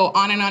that can go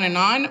on and on and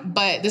on,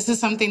 but this is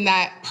something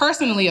that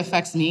personally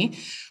affects me,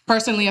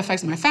 personally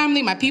affects my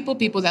family, my people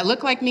that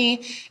look like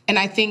me. And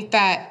I think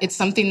that it's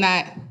something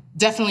that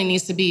definitely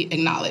needs to be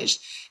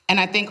acknowledged. And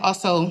I think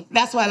also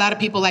that's why a lot of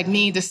people like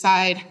me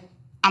decide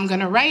I'm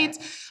going to write,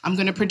 I'm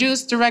going to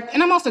produce, direct,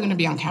 and I'm also going to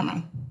be on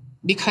camera.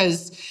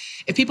 Because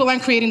if people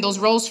aren't creating those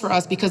roles for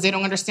us because they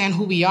don't understand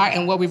who we are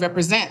and what we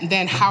represent,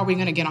 then how are we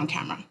going to get on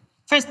camera?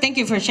 First, thank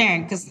you for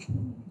sharing, because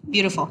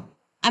beautiful.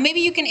 And maybe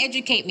you can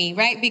educate me,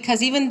 right?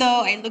 Because even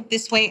though I look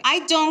this way, I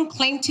don't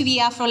claim to be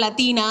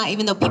Afro-Latina,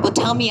 even though people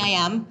tell me I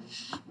am,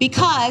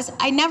 because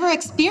I never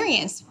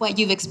experienced what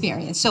you've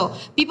experienced. So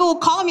people will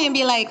call me and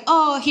be like,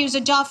 oh, here's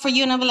a job for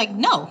you. And I'll be like,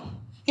 no,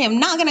 I'm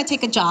not going to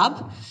take a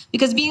job,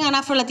 because being an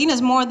Afro-Latina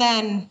is more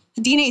than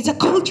DNA. It's a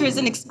culture, it's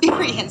an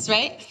experience,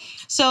 right?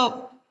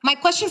 So my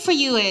question for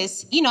you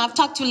is, I've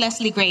talked to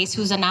Leslie Grace,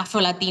 who's an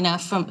Afro-Latina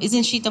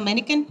isn't she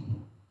Dominican?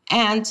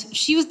 And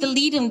she was the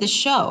lead in the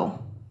show.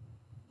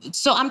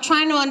 So I'm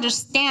trying to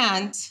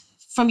understand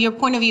from your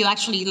point of view,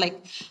 actually,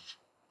 like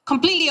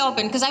completely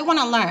open, because I want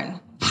to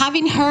learn.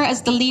 Having her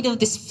as the lead of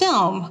this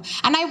film,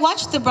 and I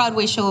watched the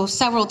Broadway show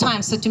several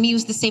times, so to me it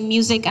was the same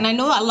music. And I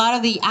know a lot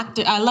of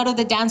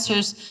the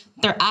dancers,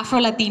 they're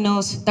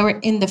Afro-Latinos that were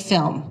in the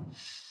film.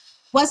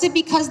 Was it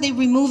because they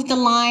removed the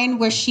line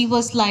where she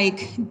was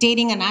like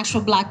dating an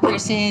actual Black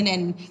person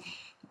and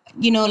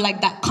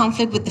like that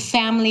conflict with the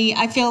family?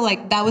 I feel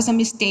like that was a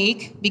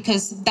mistake,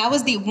 because that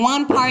was the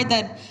one part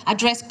that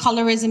addressed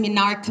colorism in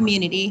our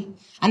community.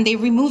 And they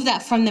removed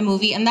that from the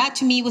movie. And that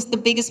to me was the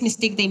biggest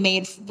mistake they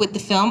made with the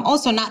film.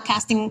 Also not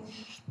casting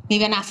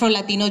maybe an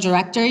Afro-Latino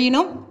director,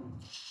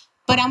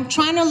 But I'm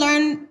trying to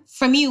learn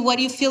from you, what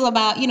do you feel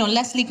about,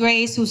 Leslie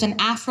Grace, who's an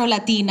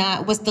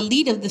Afro-Latina, was the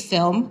lead of the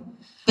film,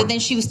 but then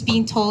she was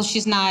being told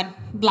she's not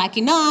Black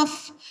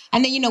enough.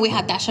 And then, we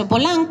had Dasha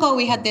Polanco,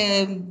 we had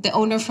the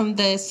owner from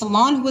the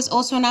salon who was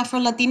also an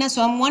Afro-Latina.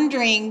 So I'm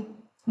wondering,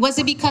 was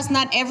it because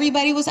not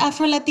everybody was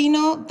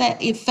Afro-Latino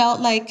that it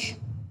felt like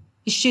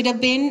it should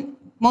have been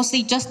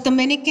mostly just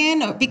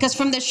Dominican? Or because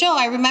from the show,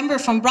 I remember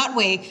from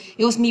Broadway,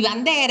 it was Mi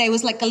Bandera, it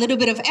was like a little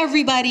bit of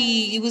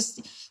everybody.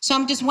 So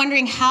I'm just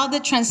wondering how the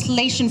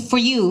translation for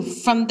you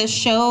from the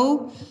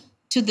show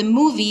to the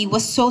movie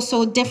was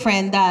so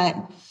different. That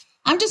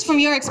I'm just, from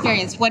your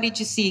experience, what did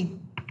you see?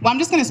 Well, I'm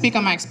just going to speak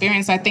on my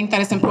experience. I think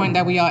that it's important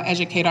that we all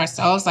educate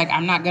ourselves. Like,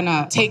 I'm not going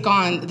to take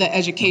on the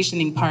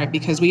educationing part,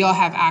 because we all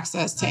have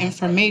access to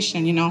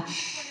information,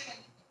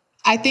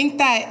 I think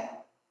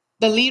that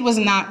the lead was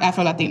not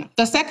Afro-Latina.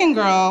 The second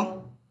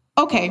girl,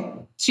 okay,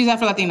 she's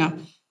Afro-Latina.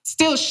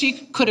 Still, she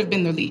could have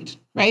been the lead,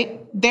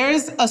 right?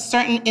 There's a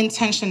certain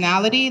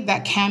intentionality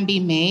that can be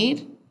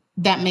made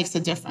that makes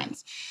a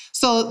difference.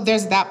 So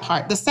there's that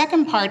part. The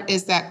second part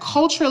is that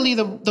culturally,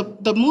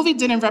 the movie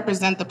didn't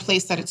represent the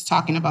place that it's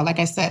talking about. Like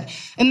I said,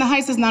 In the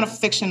Heights is not a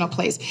fictional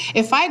place.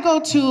 If I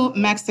go to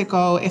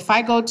Mexico, if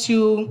I go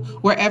to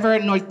wherever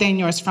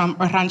norteño is from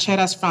or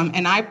ranchera's from,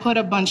 and I put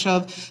a bunch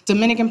of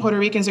Dominican, Puerto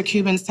Ricans, or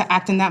Cubans to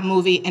act in that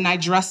movie, and I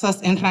dress us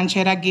in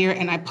ranchera gear,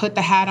 and I put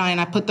the hat on, and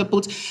I put the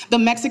boots, the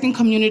Mexican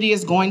community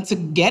is going to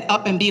get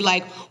up and be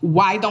like,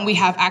 why don't we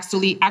have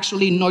actually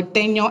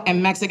norteño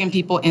and Mexican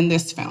people in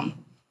this film?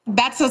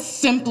 That's a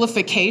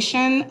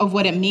simplification of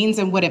what it means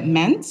and what it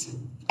meant.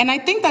 And I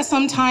think that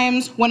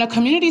sometimes when a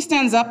community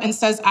stands up and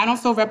says, I don't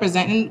feel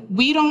represented,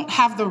 we don't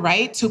have the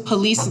right to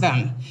police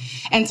them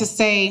and to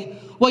say,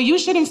 well, you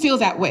shouldn't feel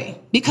that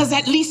way because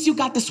at least you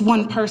got this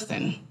one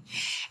person.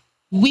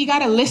 We got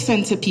to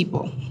listen to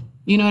people.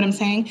 You know what I'm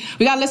saying?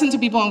 We got to listen to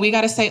people, and we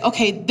got to say,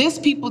 okay, these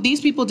people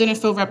didn't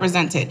feel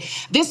represented.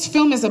 This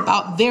film is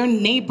about their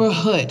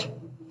neighborhood.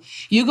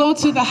 You go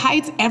to the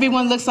Heights,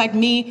 everyone looks like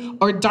me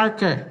or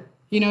darker.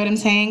 You know what I'm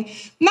saying?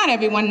 Not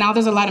everyone. Now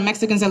there's a lot of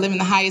Mexicans that live in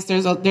the Heights.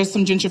 There's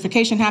some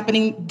gentrification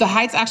happening. The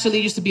Heights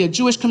actually used to be a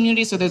Jewish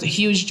community, so there's a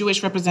huge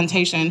Jewish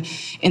representation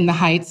in the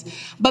Heights.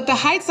 But the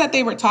Heights that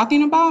they were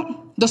talking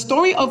about, the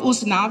story of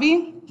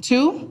Usnavi,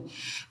 too,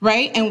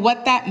 right? And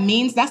what that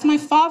means, that's my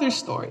father's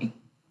story,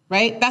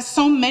 right? That's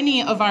so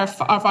many of our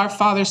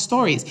father's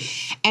stories.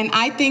 And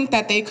I think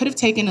that they could have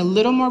taken a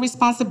little more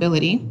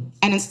responsibility,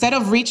 and instead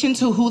of reaching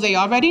to who they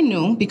already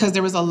knew, because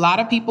there was a lot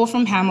of people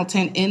from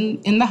Hamilton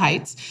in the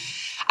Heights,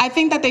 I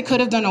think that they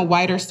could have done a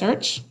wider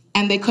search,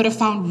 and they could have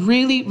found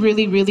really,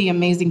 really, really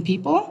amazing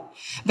people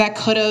that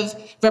could have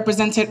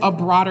represented a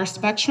broader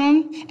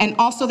spectrum. And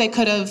also they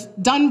could have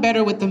done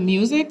better with the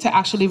music to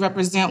actually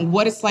represent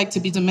what it's like to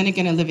be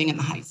Dominican and living in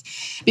the Heights.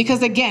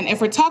 Because again,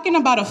 if we're talking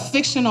about a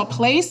fictional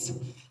place,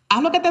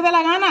 haz lo que te dé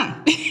la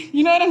gana.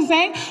 You know what I'm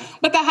saying?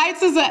 But the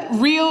Heights is a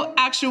real,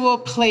 actual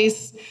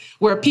place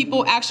where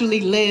people actually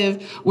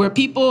live, where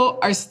people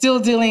are still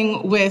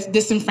dealing with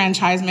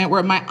disenfranchisement,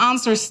 where my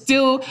aunts are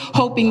still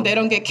hoping they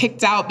don't get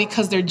kicked out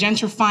because they're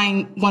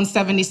gentrifying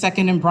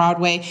 172nd and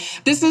Broadway.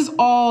 This is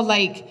all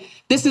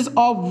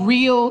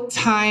real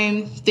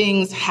time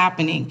things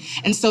happening.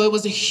 And so it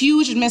was a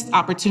huge missed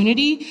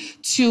opportunity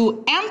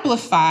to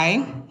amplify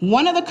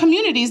one of the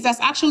communities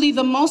that's actually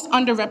the most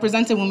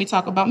underrepresented when we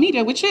talk about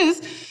media, which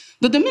is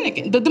the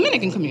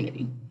Dominican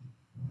community.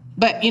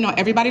 But, you know,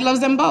 everybody loves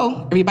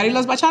dembow, everybody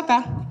loves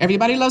bachata,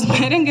 everybody loves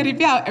merengue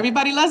ripiao,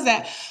 everybody loves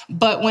that.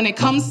 But when it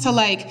comes to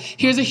like,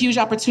 here's a huge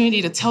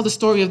opportunity to tell the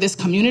story of this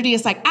community,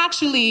 it's like,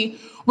 actually,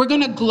 we're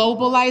gonna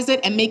globalize it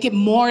and make it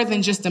more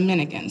than just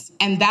Dominicans.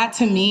 And that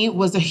to me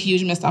was a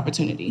huge missed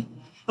opportunity.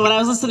 When I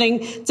was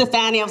listening to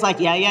Fanny, I was like,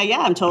 yeah,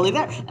 I'm totally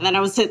there. And then I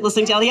was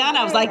listening to Eliana,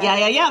 I was like,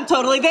 yeah, I'm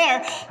totally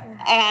there.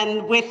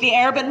 And with the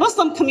Arab and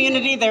Muslim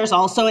community, there's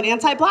also an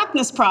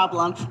anti-Blackness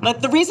problem.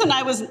 But the reason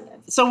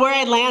so where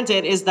I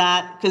landed is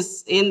that,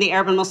 because in the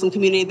Arab and Muslim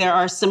community, there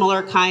are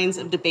similar kinds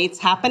of debates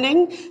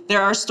happening.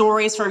 There are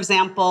stories, for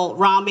example,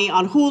 Rami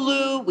on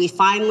Hulu. We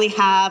finally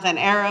have an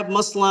Arab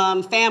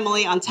Muslim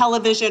family on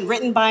television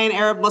written by an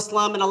Arab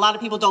Muslim, and a lot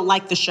of people don't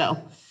like the show.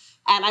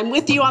 And I'm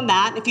with you on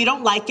that. If you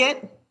don't like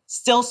it,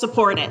 still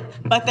support it.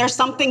 But there's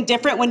something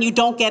different when you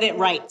don't get it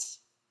right.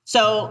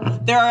 So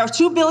there are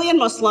 2 billion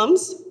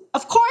Muslims.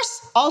 Of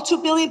course, all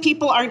 2 billion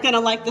people aren't going to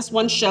like this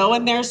one show,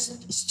 and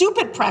there's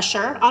stupid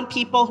pressure on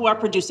people who are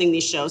producing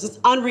these shows. It's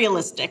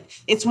unrealistic.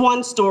 It's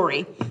one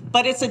story.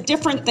 But it's a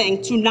different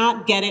thing to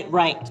not get it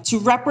right, to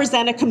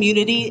represent a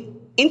community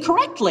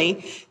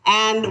incorrectly.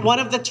 And one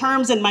of the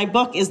terms in my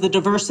book is the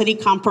diversity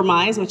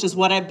compromise, which is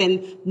what I've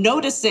been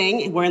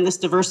noticing. We're in this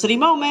diversity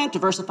moment,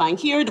 diversifying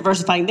here,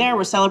 diversifying there.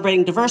 We're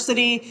celebrating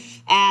diversity.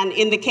 And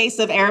in the case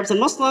of Arabs and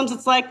Muslims,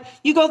 it's like,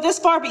 you go this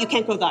far, but you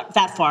can't go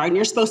that far, and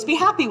you're supposed to be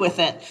happy with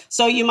it.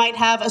 So you might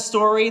have a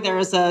story.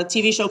 There's a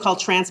TV show called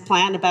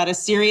Transplant about a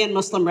Syrian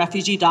Muslim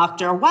refugee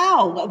doctor.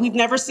 Wow, we've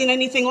never seen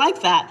anything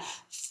like that.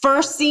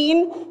 First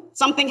scene,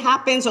 something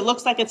happens, it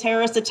looks like a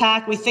terrorist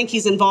attack, we think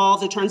he's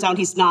involved, it turns out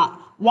he's not.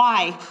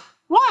 Why?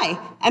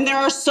 And there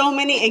are so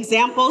many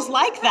examples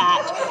like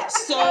that.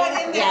 So,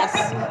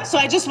 yes. So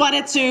I just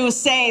wanted to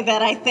say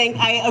that I think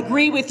I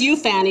agree with you,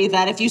 Fanny,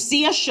 that if you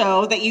see a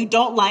show that you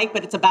don't like,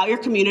 but it's about your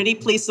community,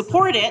 please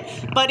support it.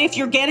 But if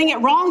you're getting it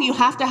wrong, you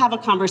have to have a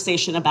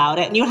conversation about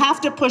it, and you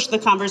have to push the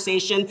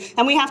conversation,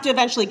 and we have to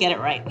eventually get it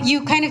right.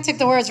 You kind of took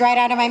the words right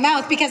out of my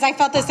mouth, because I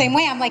felt the same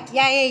way. I'm like,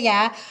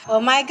 yeah. Oh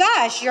my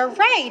gosh, you're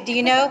right,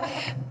 you know?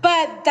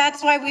 But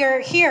that's why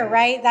we're here,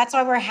 right? That's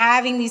why we're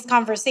having these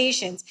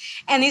conversations.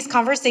 And these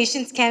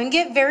conversations can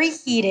get very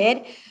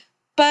heated,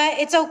 but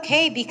it's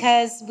okay,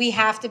 because we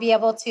have to be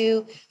able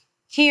to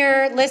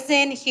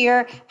listen,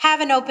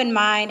 have an open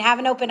mind, have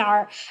an open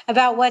heart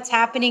about what's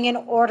happening in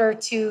order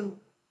to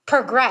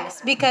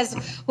progress. Because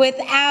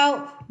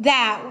without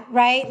that,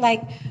 right,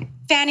 like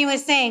Fanny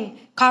was saying,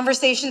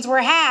 conversations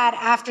were had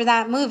after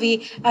that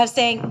movie of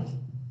saying,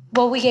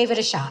 well, we gave it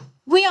a shot.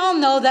 We all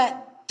know that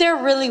there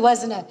really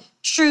wasn't a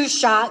true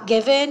shot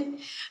given,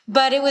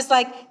 but it was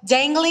like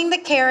dangling the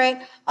carrot.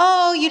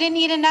 Oh, you didn't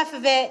eat enough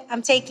of it,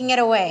 I'm taking it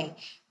away,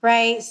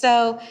 right?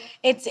 So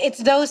it's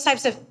those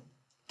types of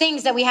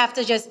things that we have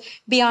to just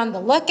be on the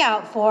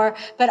lookout for,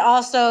 but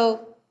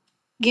also,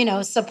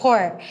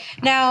 support.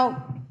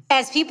 Now,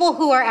 as people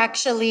who are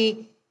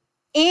actually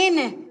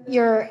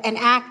you're an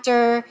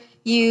actor,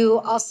 you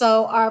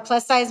also are a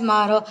plus size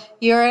model,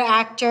 you're an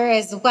actor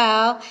as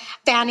well.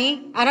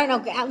 Fanny, I don't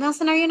know,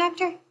 Nelson, are you an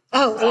actor?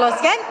 Oh, lo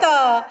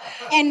siento.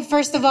 And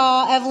first of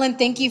all, Evelyn,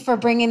 thank you for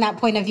bringing that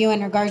point of view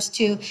in regards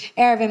to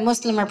Arab and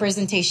Muslim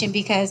representation,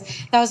 because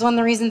that was one of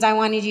the reasons I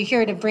wanted you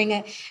here to bring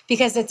it,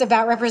 because it's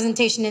about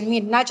representation in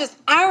media, not just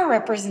our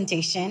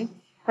representation,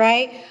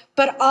 right?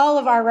 But all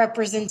of our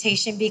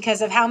representation,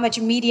 because of how much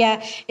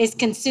media is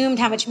consumed,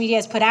 how much media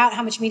is put out,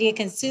 how much media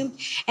consumed,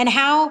 and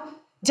how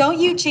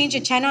don't you change a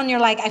channel and you're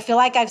like, I feel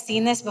like I've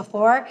seen this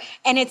before,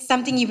 and it's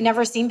something you've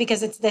never seen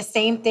because it's the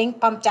same thing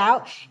pumped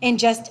out in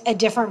just a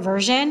different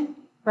version,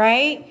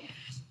 right?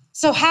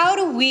 So how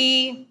do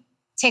we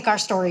take our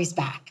stories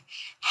back?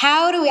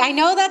 I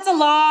know that's a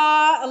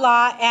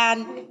lot,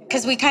 and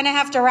because we kind of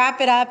have to wrap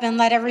it up and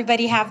let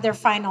everybody have their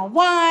final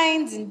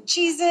wines and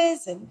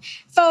cheeses and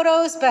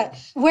photos, but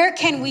where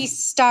can we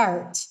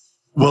start?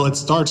 Well, it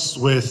starts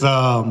with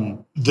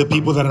the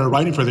people that are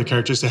writing for their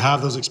characters to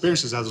have those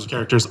experiences as those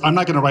characters. I'm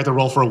not going to write the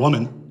role for a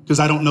woman because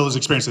I don't know those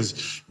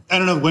experiences. I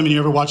don't know, women, you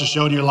ever watch a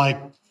show and you're like,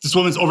 this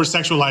woman's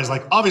over-sexualized,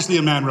 like, obviously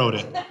a man wrote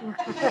it.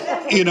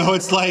 You know,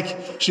 it's like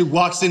she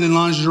walks in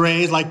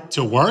lingerie, like,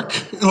 to work.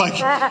 Like,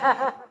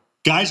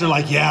 guys are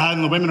like, yeah,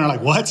 and the women are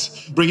like, what?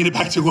 Bringing it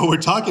back to what we're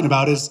talking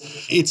about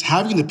is it's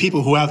having the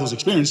people who have those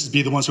experiences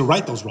be the ones who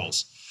write those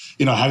roles.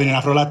 You know, having an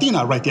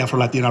Afro-Latina write the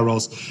Afro-Latina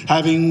roles,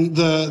 having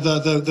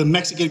the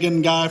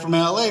Mexican guy from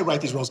LA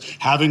write these roles,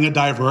 having a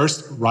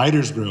diverse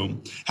writer's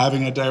room,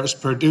 having a diverse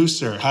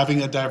producer,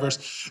 having a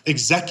diverse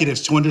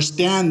executives to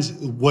understand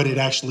what it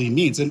actually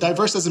means. And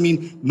diverse doesn't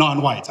mean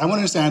non-white. I want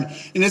to understand,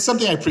 and it's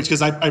something I preach,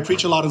 because I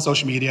preach a lot on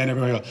social media and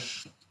everywhere.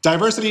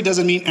 Diversity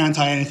doesn't mean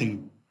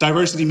anti-anything.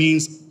 Diversity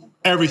means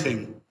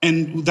everything.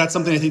 And that's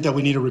something I think that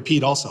we need to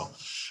repeat also.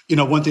 You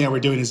know, one thing that we're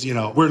doing is, you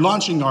know, we're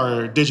launching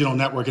our digital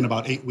network in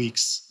about 8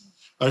 weeks.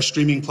 Our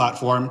streaming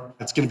platform.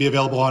 It's going to be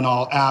available on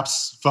all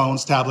apps,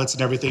 phones, tablets,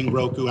 and everything,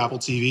 Roku, Apple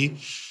TV.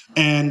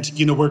 And,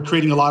 you know, we're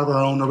creating a lot of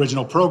our own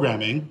original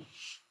programming.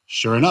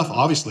 Sure enough,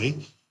 obviously,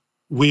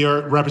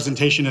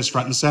 representation is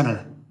front and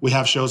center. We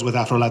have shows with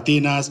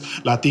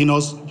Afro-Latinas,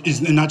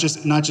 Latinos, and not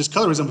just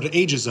colorism, but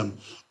ageism.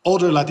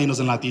 Older Latinos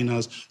and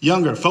Latinas,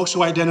 younger, folks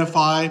who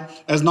identify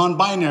as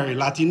non-binary,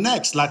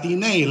 Latinx,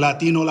 Latine,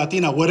 Latino,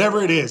 Latina,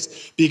 whatever it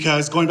is.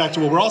 Because going back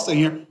to what we're all saying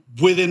here,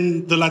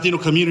 within the Latino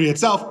community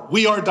itself,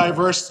 we are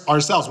diverse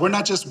ourselves. We're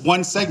not just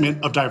one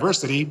segment of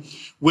diversity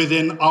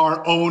within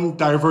our own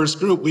diverse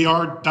group. We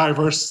are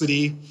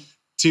diversity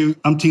to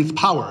umpteenth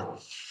power.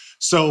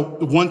 So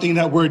one thing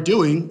that we're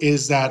doing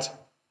is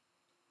that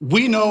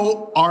we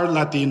know our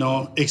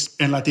Latino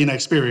and Latina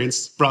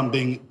experience from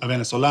being a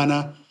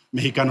Venezolana,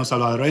 Mexicano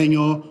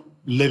Salvadoreño,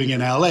 living in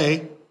LA,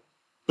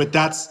 but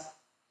that's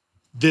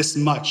this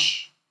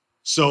much.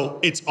 So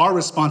it's our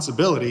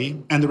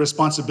responsibility and the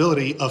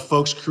responsibility of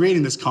folks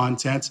creating this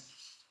content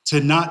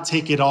to not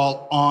take it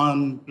all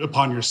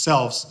upon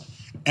yourselves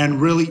and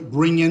really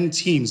bring in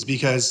teams,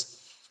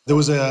 because there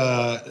was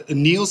a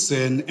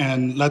Nielsen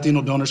and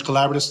Latino Donors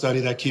Collaborative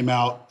study that came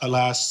out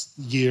last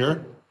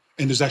year,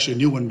 and there's actually a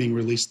new one being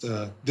released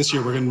this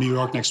year. We're in New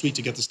York next week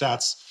to get the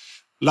stats.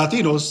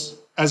 Latinos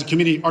as a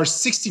community are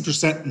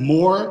 60%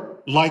 more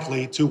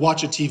likely to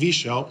watch a TV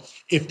show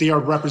if they are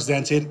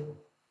represented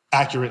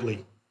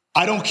accurately.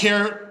 I don't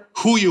care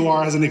who you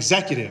are as an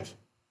executive.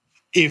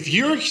 If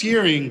you're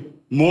hearing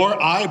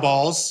more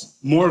eyeballs,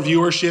 more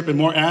viewership, and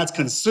more ads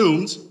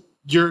consumed,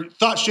 your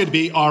thought should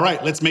be, all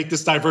right, let's make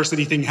this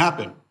diversity thing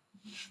happen.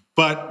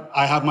 But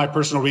I have my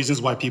personal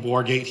reasons why people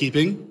are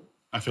gatekeeping.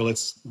 I feel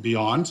it's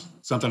beyond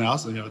something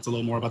else. You know, it's a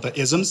little more about the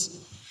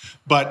isms.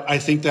 But I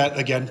think that,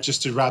 again,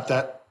 just to wrap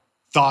that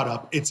thought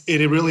up,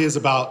 it really is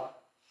about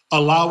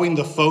allowing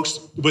the folks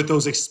with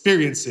those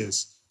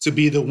experiences to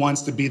be the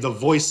ones to be the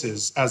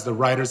voices as the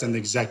writers and the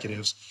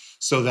executives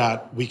so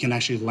that we can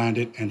actually land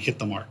it and hit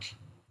the mark.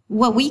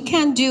 What we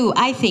can do,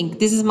 I think,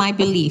 this is my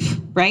belief,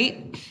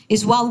 right,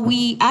 is while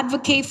we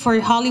advocate for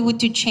Hollywood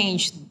to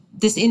change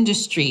this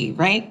industry,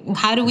 right?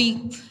 How do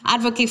we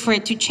advocate for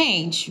it to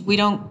change? We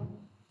don't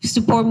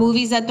support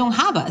movies that don't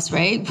have us,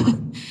 right?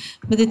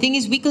 But the thing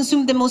is, we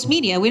consume the most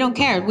media. We don't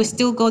care. We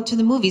still go to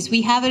the movies.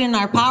 We have it in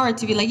our power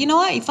to be like, you know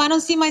what? If I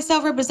don't see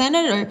myself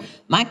represented or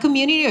my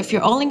community, or if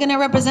you're only going to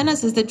represent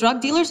us as the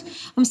drug dealers,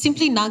 I'm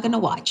simply not going to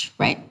watch,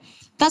 right?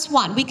 That's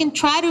one. We can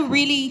try to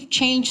really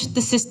change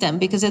the system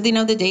because at the end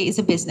of the day, it's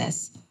a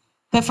business.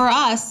 But for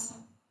us,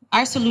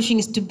 our solution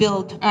is to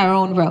build our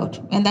own road.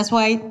 And that's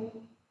why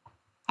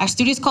our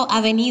studio is called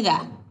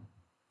Avenida.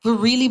 We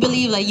really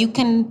believe that you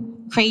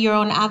can create your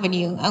own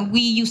avenue. And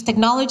we use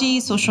technology,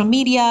 social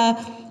media,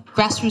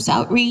 grassroots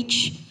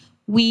outreach.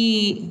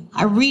 We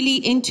are really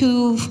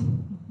into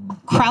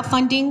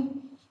crowdfunding.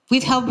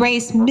 We've helped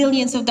raise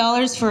millions of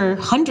dollars for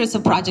hundreds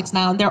of projects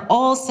now. They're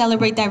all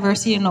celebrate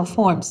diversity in all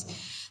forms.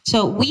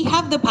 So we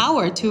have the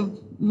power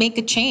to make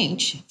a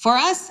change. For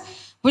us,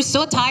 we're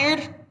so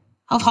tired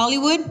of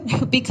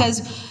Hollywood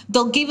because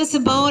they'll give us a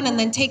bone and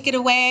then take it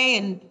away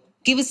and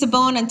give us a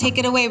bone and take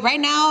it away. Right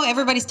now,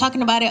 everybody's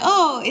talking about it.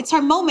 Oh, it's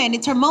our moment.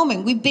 It's our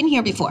moment. We've been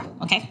here before,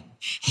 okay?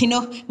 You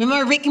know,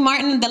 remember Ricky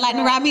Martin, the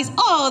Latin Grammys?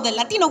 Oh, the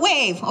Latino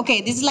wave.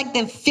 Okay, this is like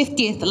the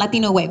 50th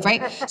Latino wave,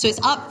 right? So it's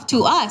up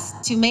to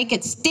us to make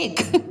it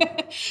stick.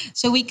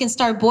 So we can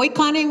start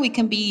boycotting. We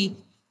can be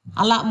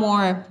a lot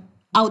more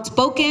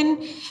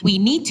outspoken. We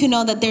need to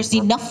know that there's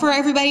enough for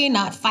everybody,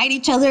 not fight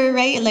each other,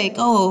 right? Like,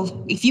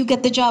 oh, if you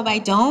get the job, I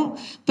don't.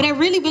 But I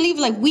really believe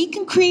like we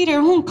can create our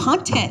own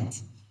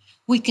content.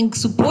 We can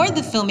support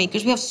the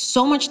filmmakers. We have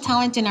so much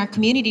talent in our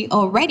community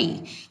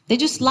already. They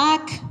just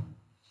lack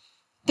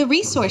the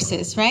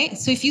resources, right?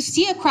 So if you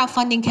see a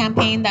crowdfunding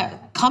campaign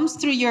that comes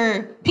through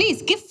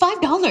please give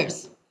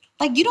 $5.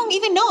 Like you don't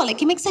even know,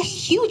 like it makes a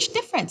huge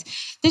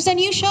difference. There's a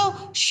new show,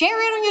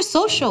 share it on your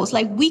socials.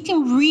 Like we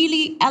can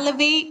really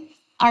elevate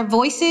our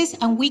voices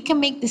and we can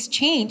make this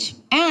change.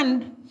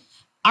 And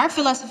our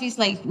philosophy is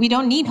like, we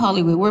don't need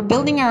Hollywood. We're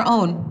building our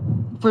own.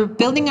 We're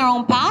building our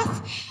own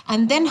path,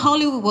 and then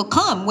Hollywood will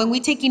come. When we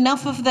take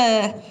enough of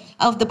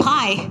the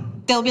pie,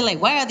 they'll be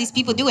like, what are these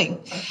people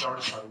doing?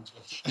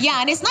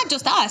 Yeah, and it's not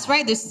just us,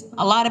 right? There's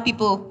a lot of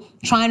people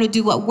trying to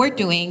do what we're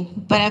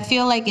doing, but I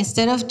feel like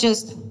instead of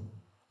just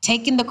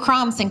taking the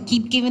crumbs and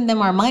keep giving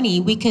them our money,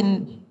 we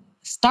can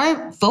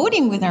start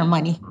voting with our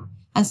money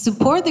and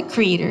support the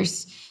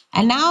creators.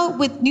 And now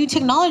with new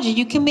technology,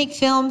 you can make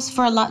films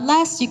for a lot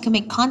less. You can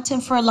make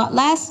content for a lot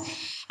less.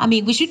 I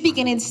mean, we should be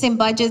getting the same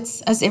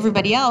budgets as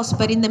everybody else.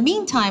 But in the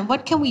meantime,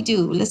 what can we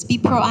do? Let's be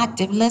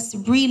proactive. Let's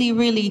really,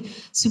 really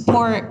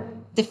support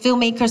the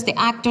filmmakers, the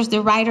actors,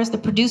 the writers, the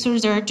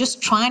producers that are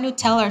just trying to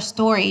tell our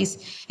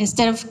stories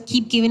instead of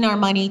keep giving our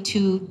money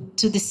to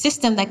the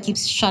system that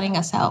keeps shutting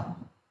us out.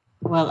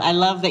 Well, I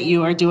love that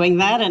you are doing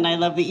that, and I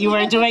love that you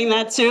are doing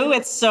that too.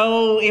 It's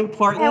so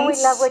important. And we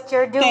love what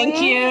you're doing.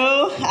 Thank you.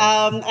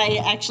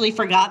 I actually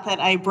forgot that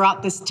I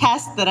brought this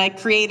test that I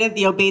created,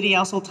 the Obeidi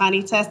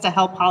al-Sultani test, to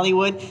help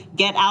Hollywood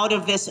get out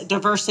of this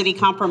diversity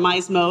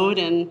compromise mode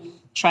and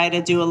try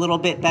to do a little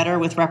bit better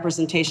with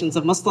representations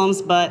of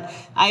Muslims. But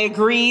I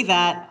agree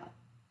that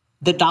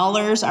the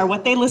dollars are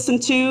what they listen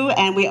to,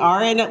 and we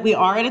are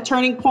at a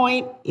turning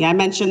point. Yeah, I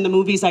mentioned the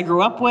movies I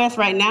grew up with.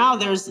 Right now,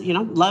 there's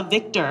Love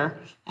Victor,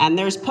 and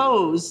there's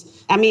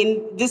Pose. I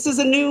mean, this is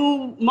a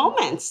new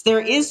moment. There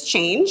is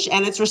change,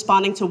 and it's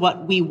responding to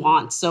what we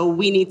want. So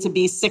we need to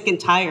be sick and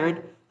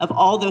tired of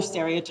all those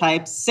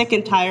stereotypes, sick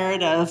and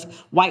tired of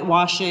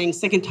whitewashing,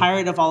 sick and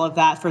tired of all of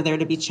that for there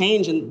to be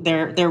change, and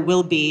there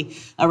will be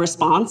a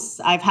response.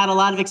 I've had a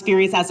lot of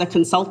experience as a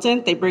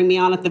consultant. They bring me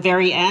on at the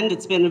very end.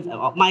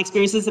 My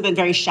experiences have been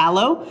very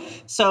shallow.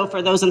 So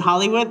for those in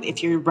Hollywood,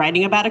 if you're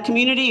writing about a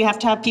community, you have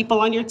to have people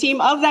on your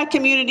team of that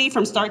community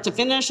from start to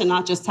finish and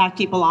not just tack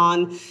people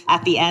on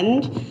at the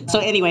end. So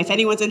anyway, if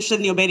anyone's interested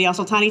in the Obeidi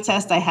al-Sultani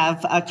test, I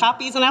have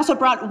copies, and I also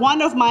brought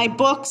one of my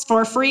books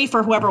for free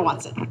for whoever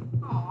wants it.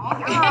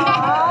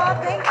 Aw,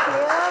 thank you.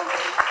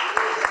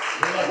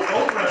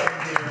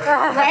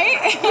 Right?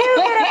 You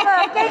get a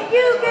book, and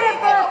you get a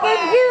book,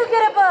 and you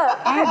get a book.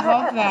 I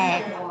love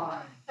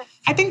that.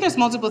 I think there's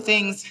multiple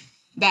things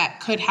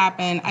that could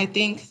happen. I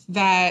think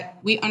that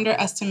we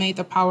underestimate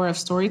the power of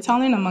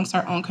storytelling amongst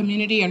our own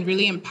community and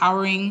really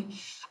empowering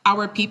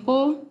our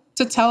people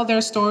to tell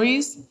their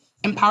stories,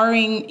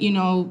 empowering,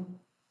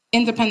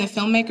 independent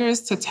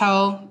filmmakers to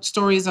tell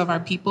stories of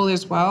our people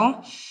as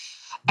well.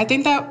 I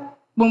think that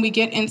when we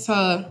get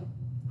into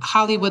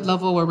Hollywood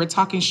level where we're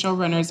talking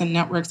showrunners and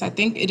networks, I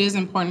think it is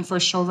important for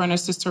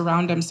showrunners to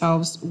surround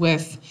themselves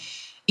with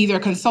either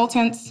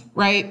consultants,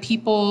 right?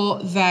 People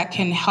that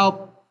can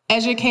help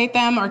educate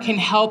them or can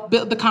help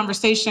build the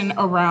conversation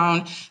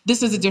around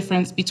this is a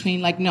difference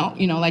between a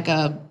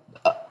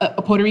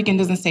Puerto Rican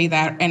doesn't say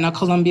that and a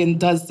Colombian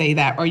does say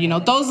that, or,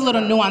 those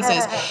little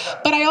nuances.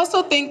 But I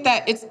also think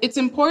that it's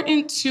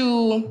important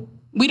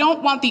we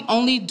don't want the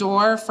only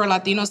door for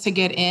Latinos to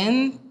get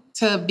in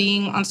to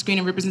being on screen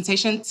and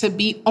representation to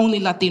be only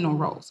Latino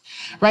roles,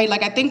 right?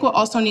 Like, I think what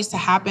also needs to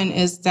happen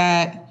is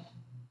that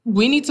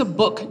we need to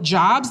book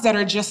jobs that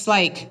are just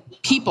like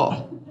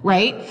people,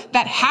 right?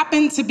 That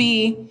happen to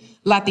be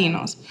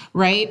Latinos,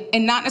 right?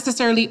 And not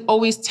necessarily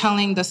always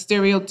telling the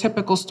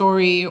stereotypical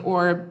story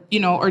or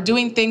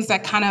doing things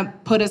that kind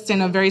of put us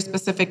in a very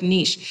specific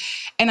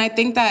niche. And I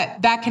think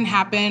that can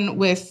happen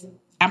with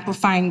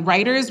amplifying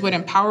writers, with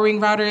empowering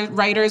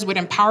writers, with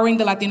empowering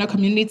the Latino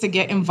community to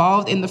get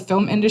involved in the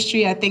film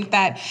industry. I think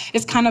that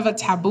it's kind of a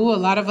taboo. A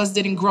lot of us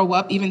didn't grow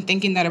up even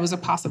thinking that it was a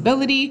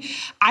possibility.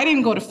 I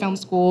didn't go to film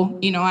school.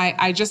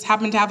 I just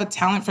happened to have a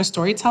talent for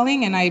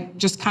storytelling, and I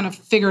just kind of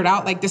figured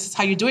out, like, this is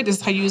how you do it, this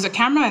is how you use a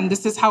camera, and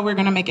this is how we're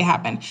gonna make it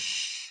happen.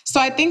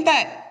 So I think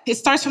that it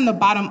starts from the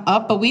bottom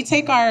up, but we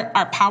take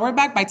our power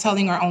back by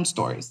telling our own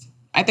stories.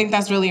 I think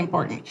that's really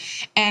important.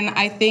 And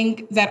I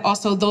think that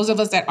also those of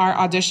us that are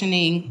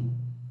auditioning,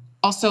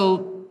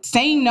 also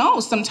saying no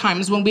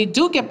sometimes when we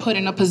do get put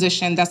in a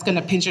position that's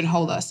gonna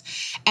pigeonhole us.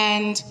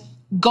 And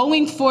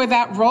going for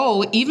that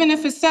role, even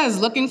if it says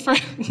looking for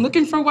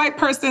white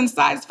person,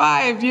 size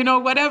 5,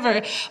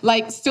 whatever,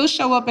 like, still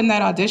show up in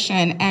that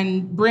audition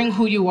and bring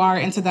who you are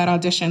into that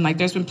audition. Like,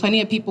 there's been plenty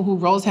of people whose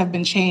roles have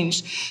been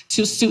changed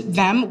to suit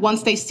them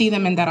once they see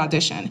them in that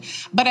audition.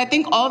 But I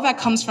think all of that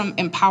comes from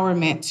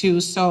empowerment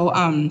too. So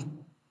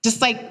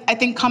I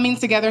think coming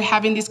together,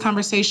 having these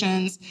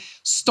conversations,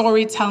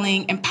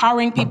 storytelling,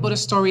 empowering people to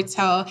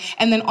storytell,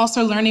 and then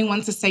also learning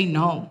when to say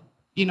no.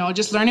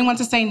 Just learning when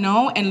to say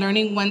no and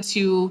learning when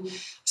to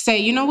say,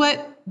 you know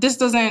what, this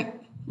doesn't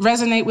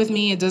resonate with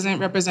me. It doesn't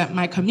represent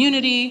my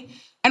community.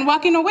 And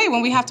walking away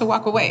when we have to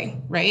walk away,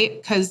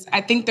 right? Because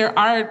I think there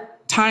are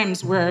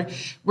times where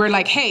we're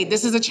like, hey,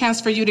 this is a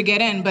chance for you to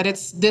get in, but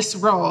it's this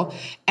role.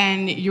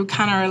 And you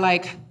kind of are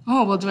like,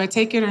 oh, well, do I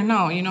take it or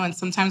no? And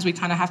sometimes we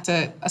kind of have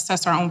to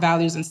assess our own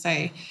values and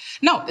say,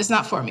 no, it's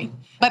not for me.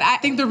 But I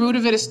think the root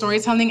of it is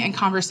storytelling and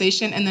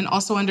conversation, and then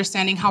also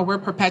understanding how we're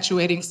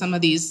perpetuating some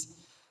of these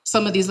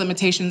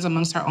limitations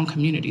amongst our own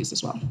communities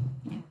as well.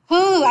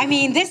 Ooh, I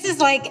mean, this is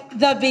like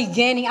the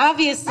beginning.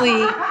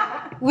 Obviously,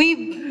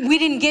 we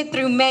didn't get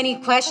through many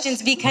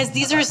questions because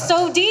these are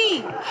so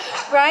deep,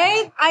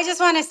 right? I just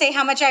want to say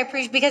how much I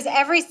appreciate, because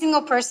every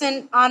single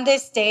person on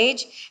this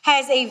stage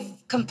has a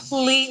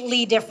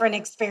completely different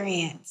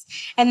experience.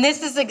 And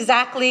this is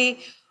exactly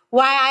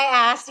why I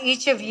asked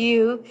each of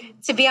you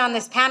to be on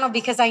this panel,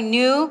 because I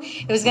knew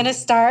it was going to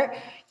start,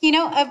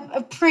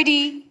 a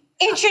pretty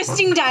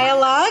interesting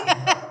dialogue,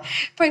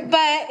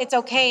 but it's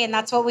okay, and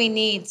that's what we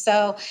need.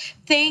 So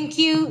thank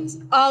you,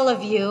 all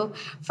of you,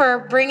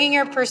 for bringing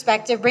your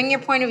perspective, bringing your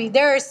point of view.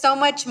 There is so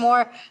much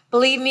more.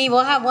 Believe me,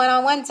 we'll have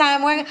one-on-one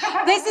time.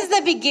 This is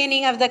the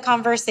beginning of the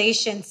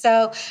conversation.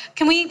 So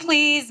can we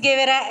please give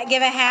a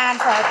hand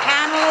for our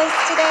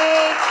panelists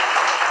today?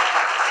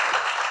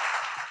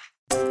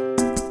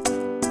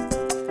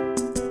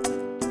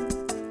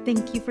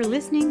 Thank you for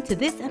listening to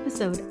this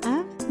episode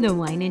of the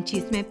Wine and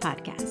Chisme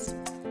podcast.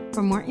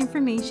 For more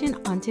information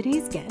on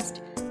today's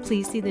guest,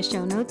 please see the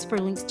show notes for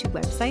links to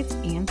websites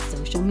and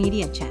social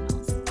media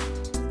channels.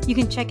 You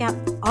can check out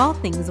all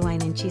things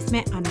Wine and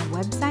Chisme on our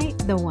website,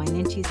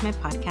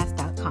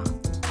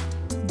 thewineandchismepodcast.com.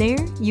 There,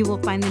 you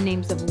will find the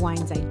names of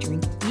wines I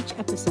drink each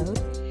episode,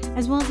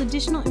 as well as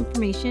additional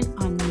information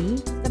on me,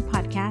 the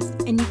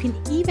podcast, and you can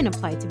even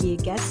apply to be a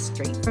guest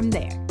straight from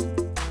there.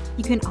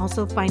 You can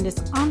also find us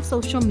on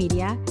social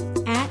media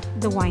at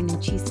The Wine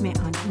and Chisme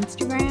on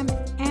Instagram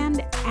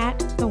and at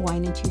The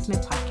Wine and Chisme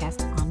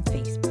Podcast on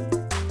Facebook.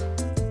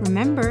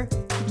 Remember,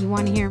 if you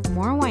want to hear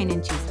more Wine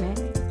and Chisme,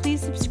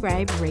 please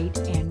subscribe, rate,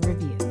 and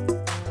review.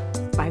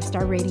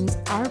 5-star ratings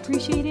are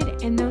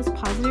appreciated, and those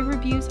positive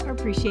reviews are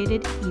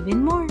appreciated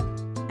even more.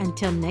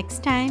 Until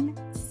next time,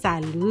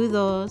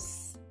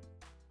 saludos!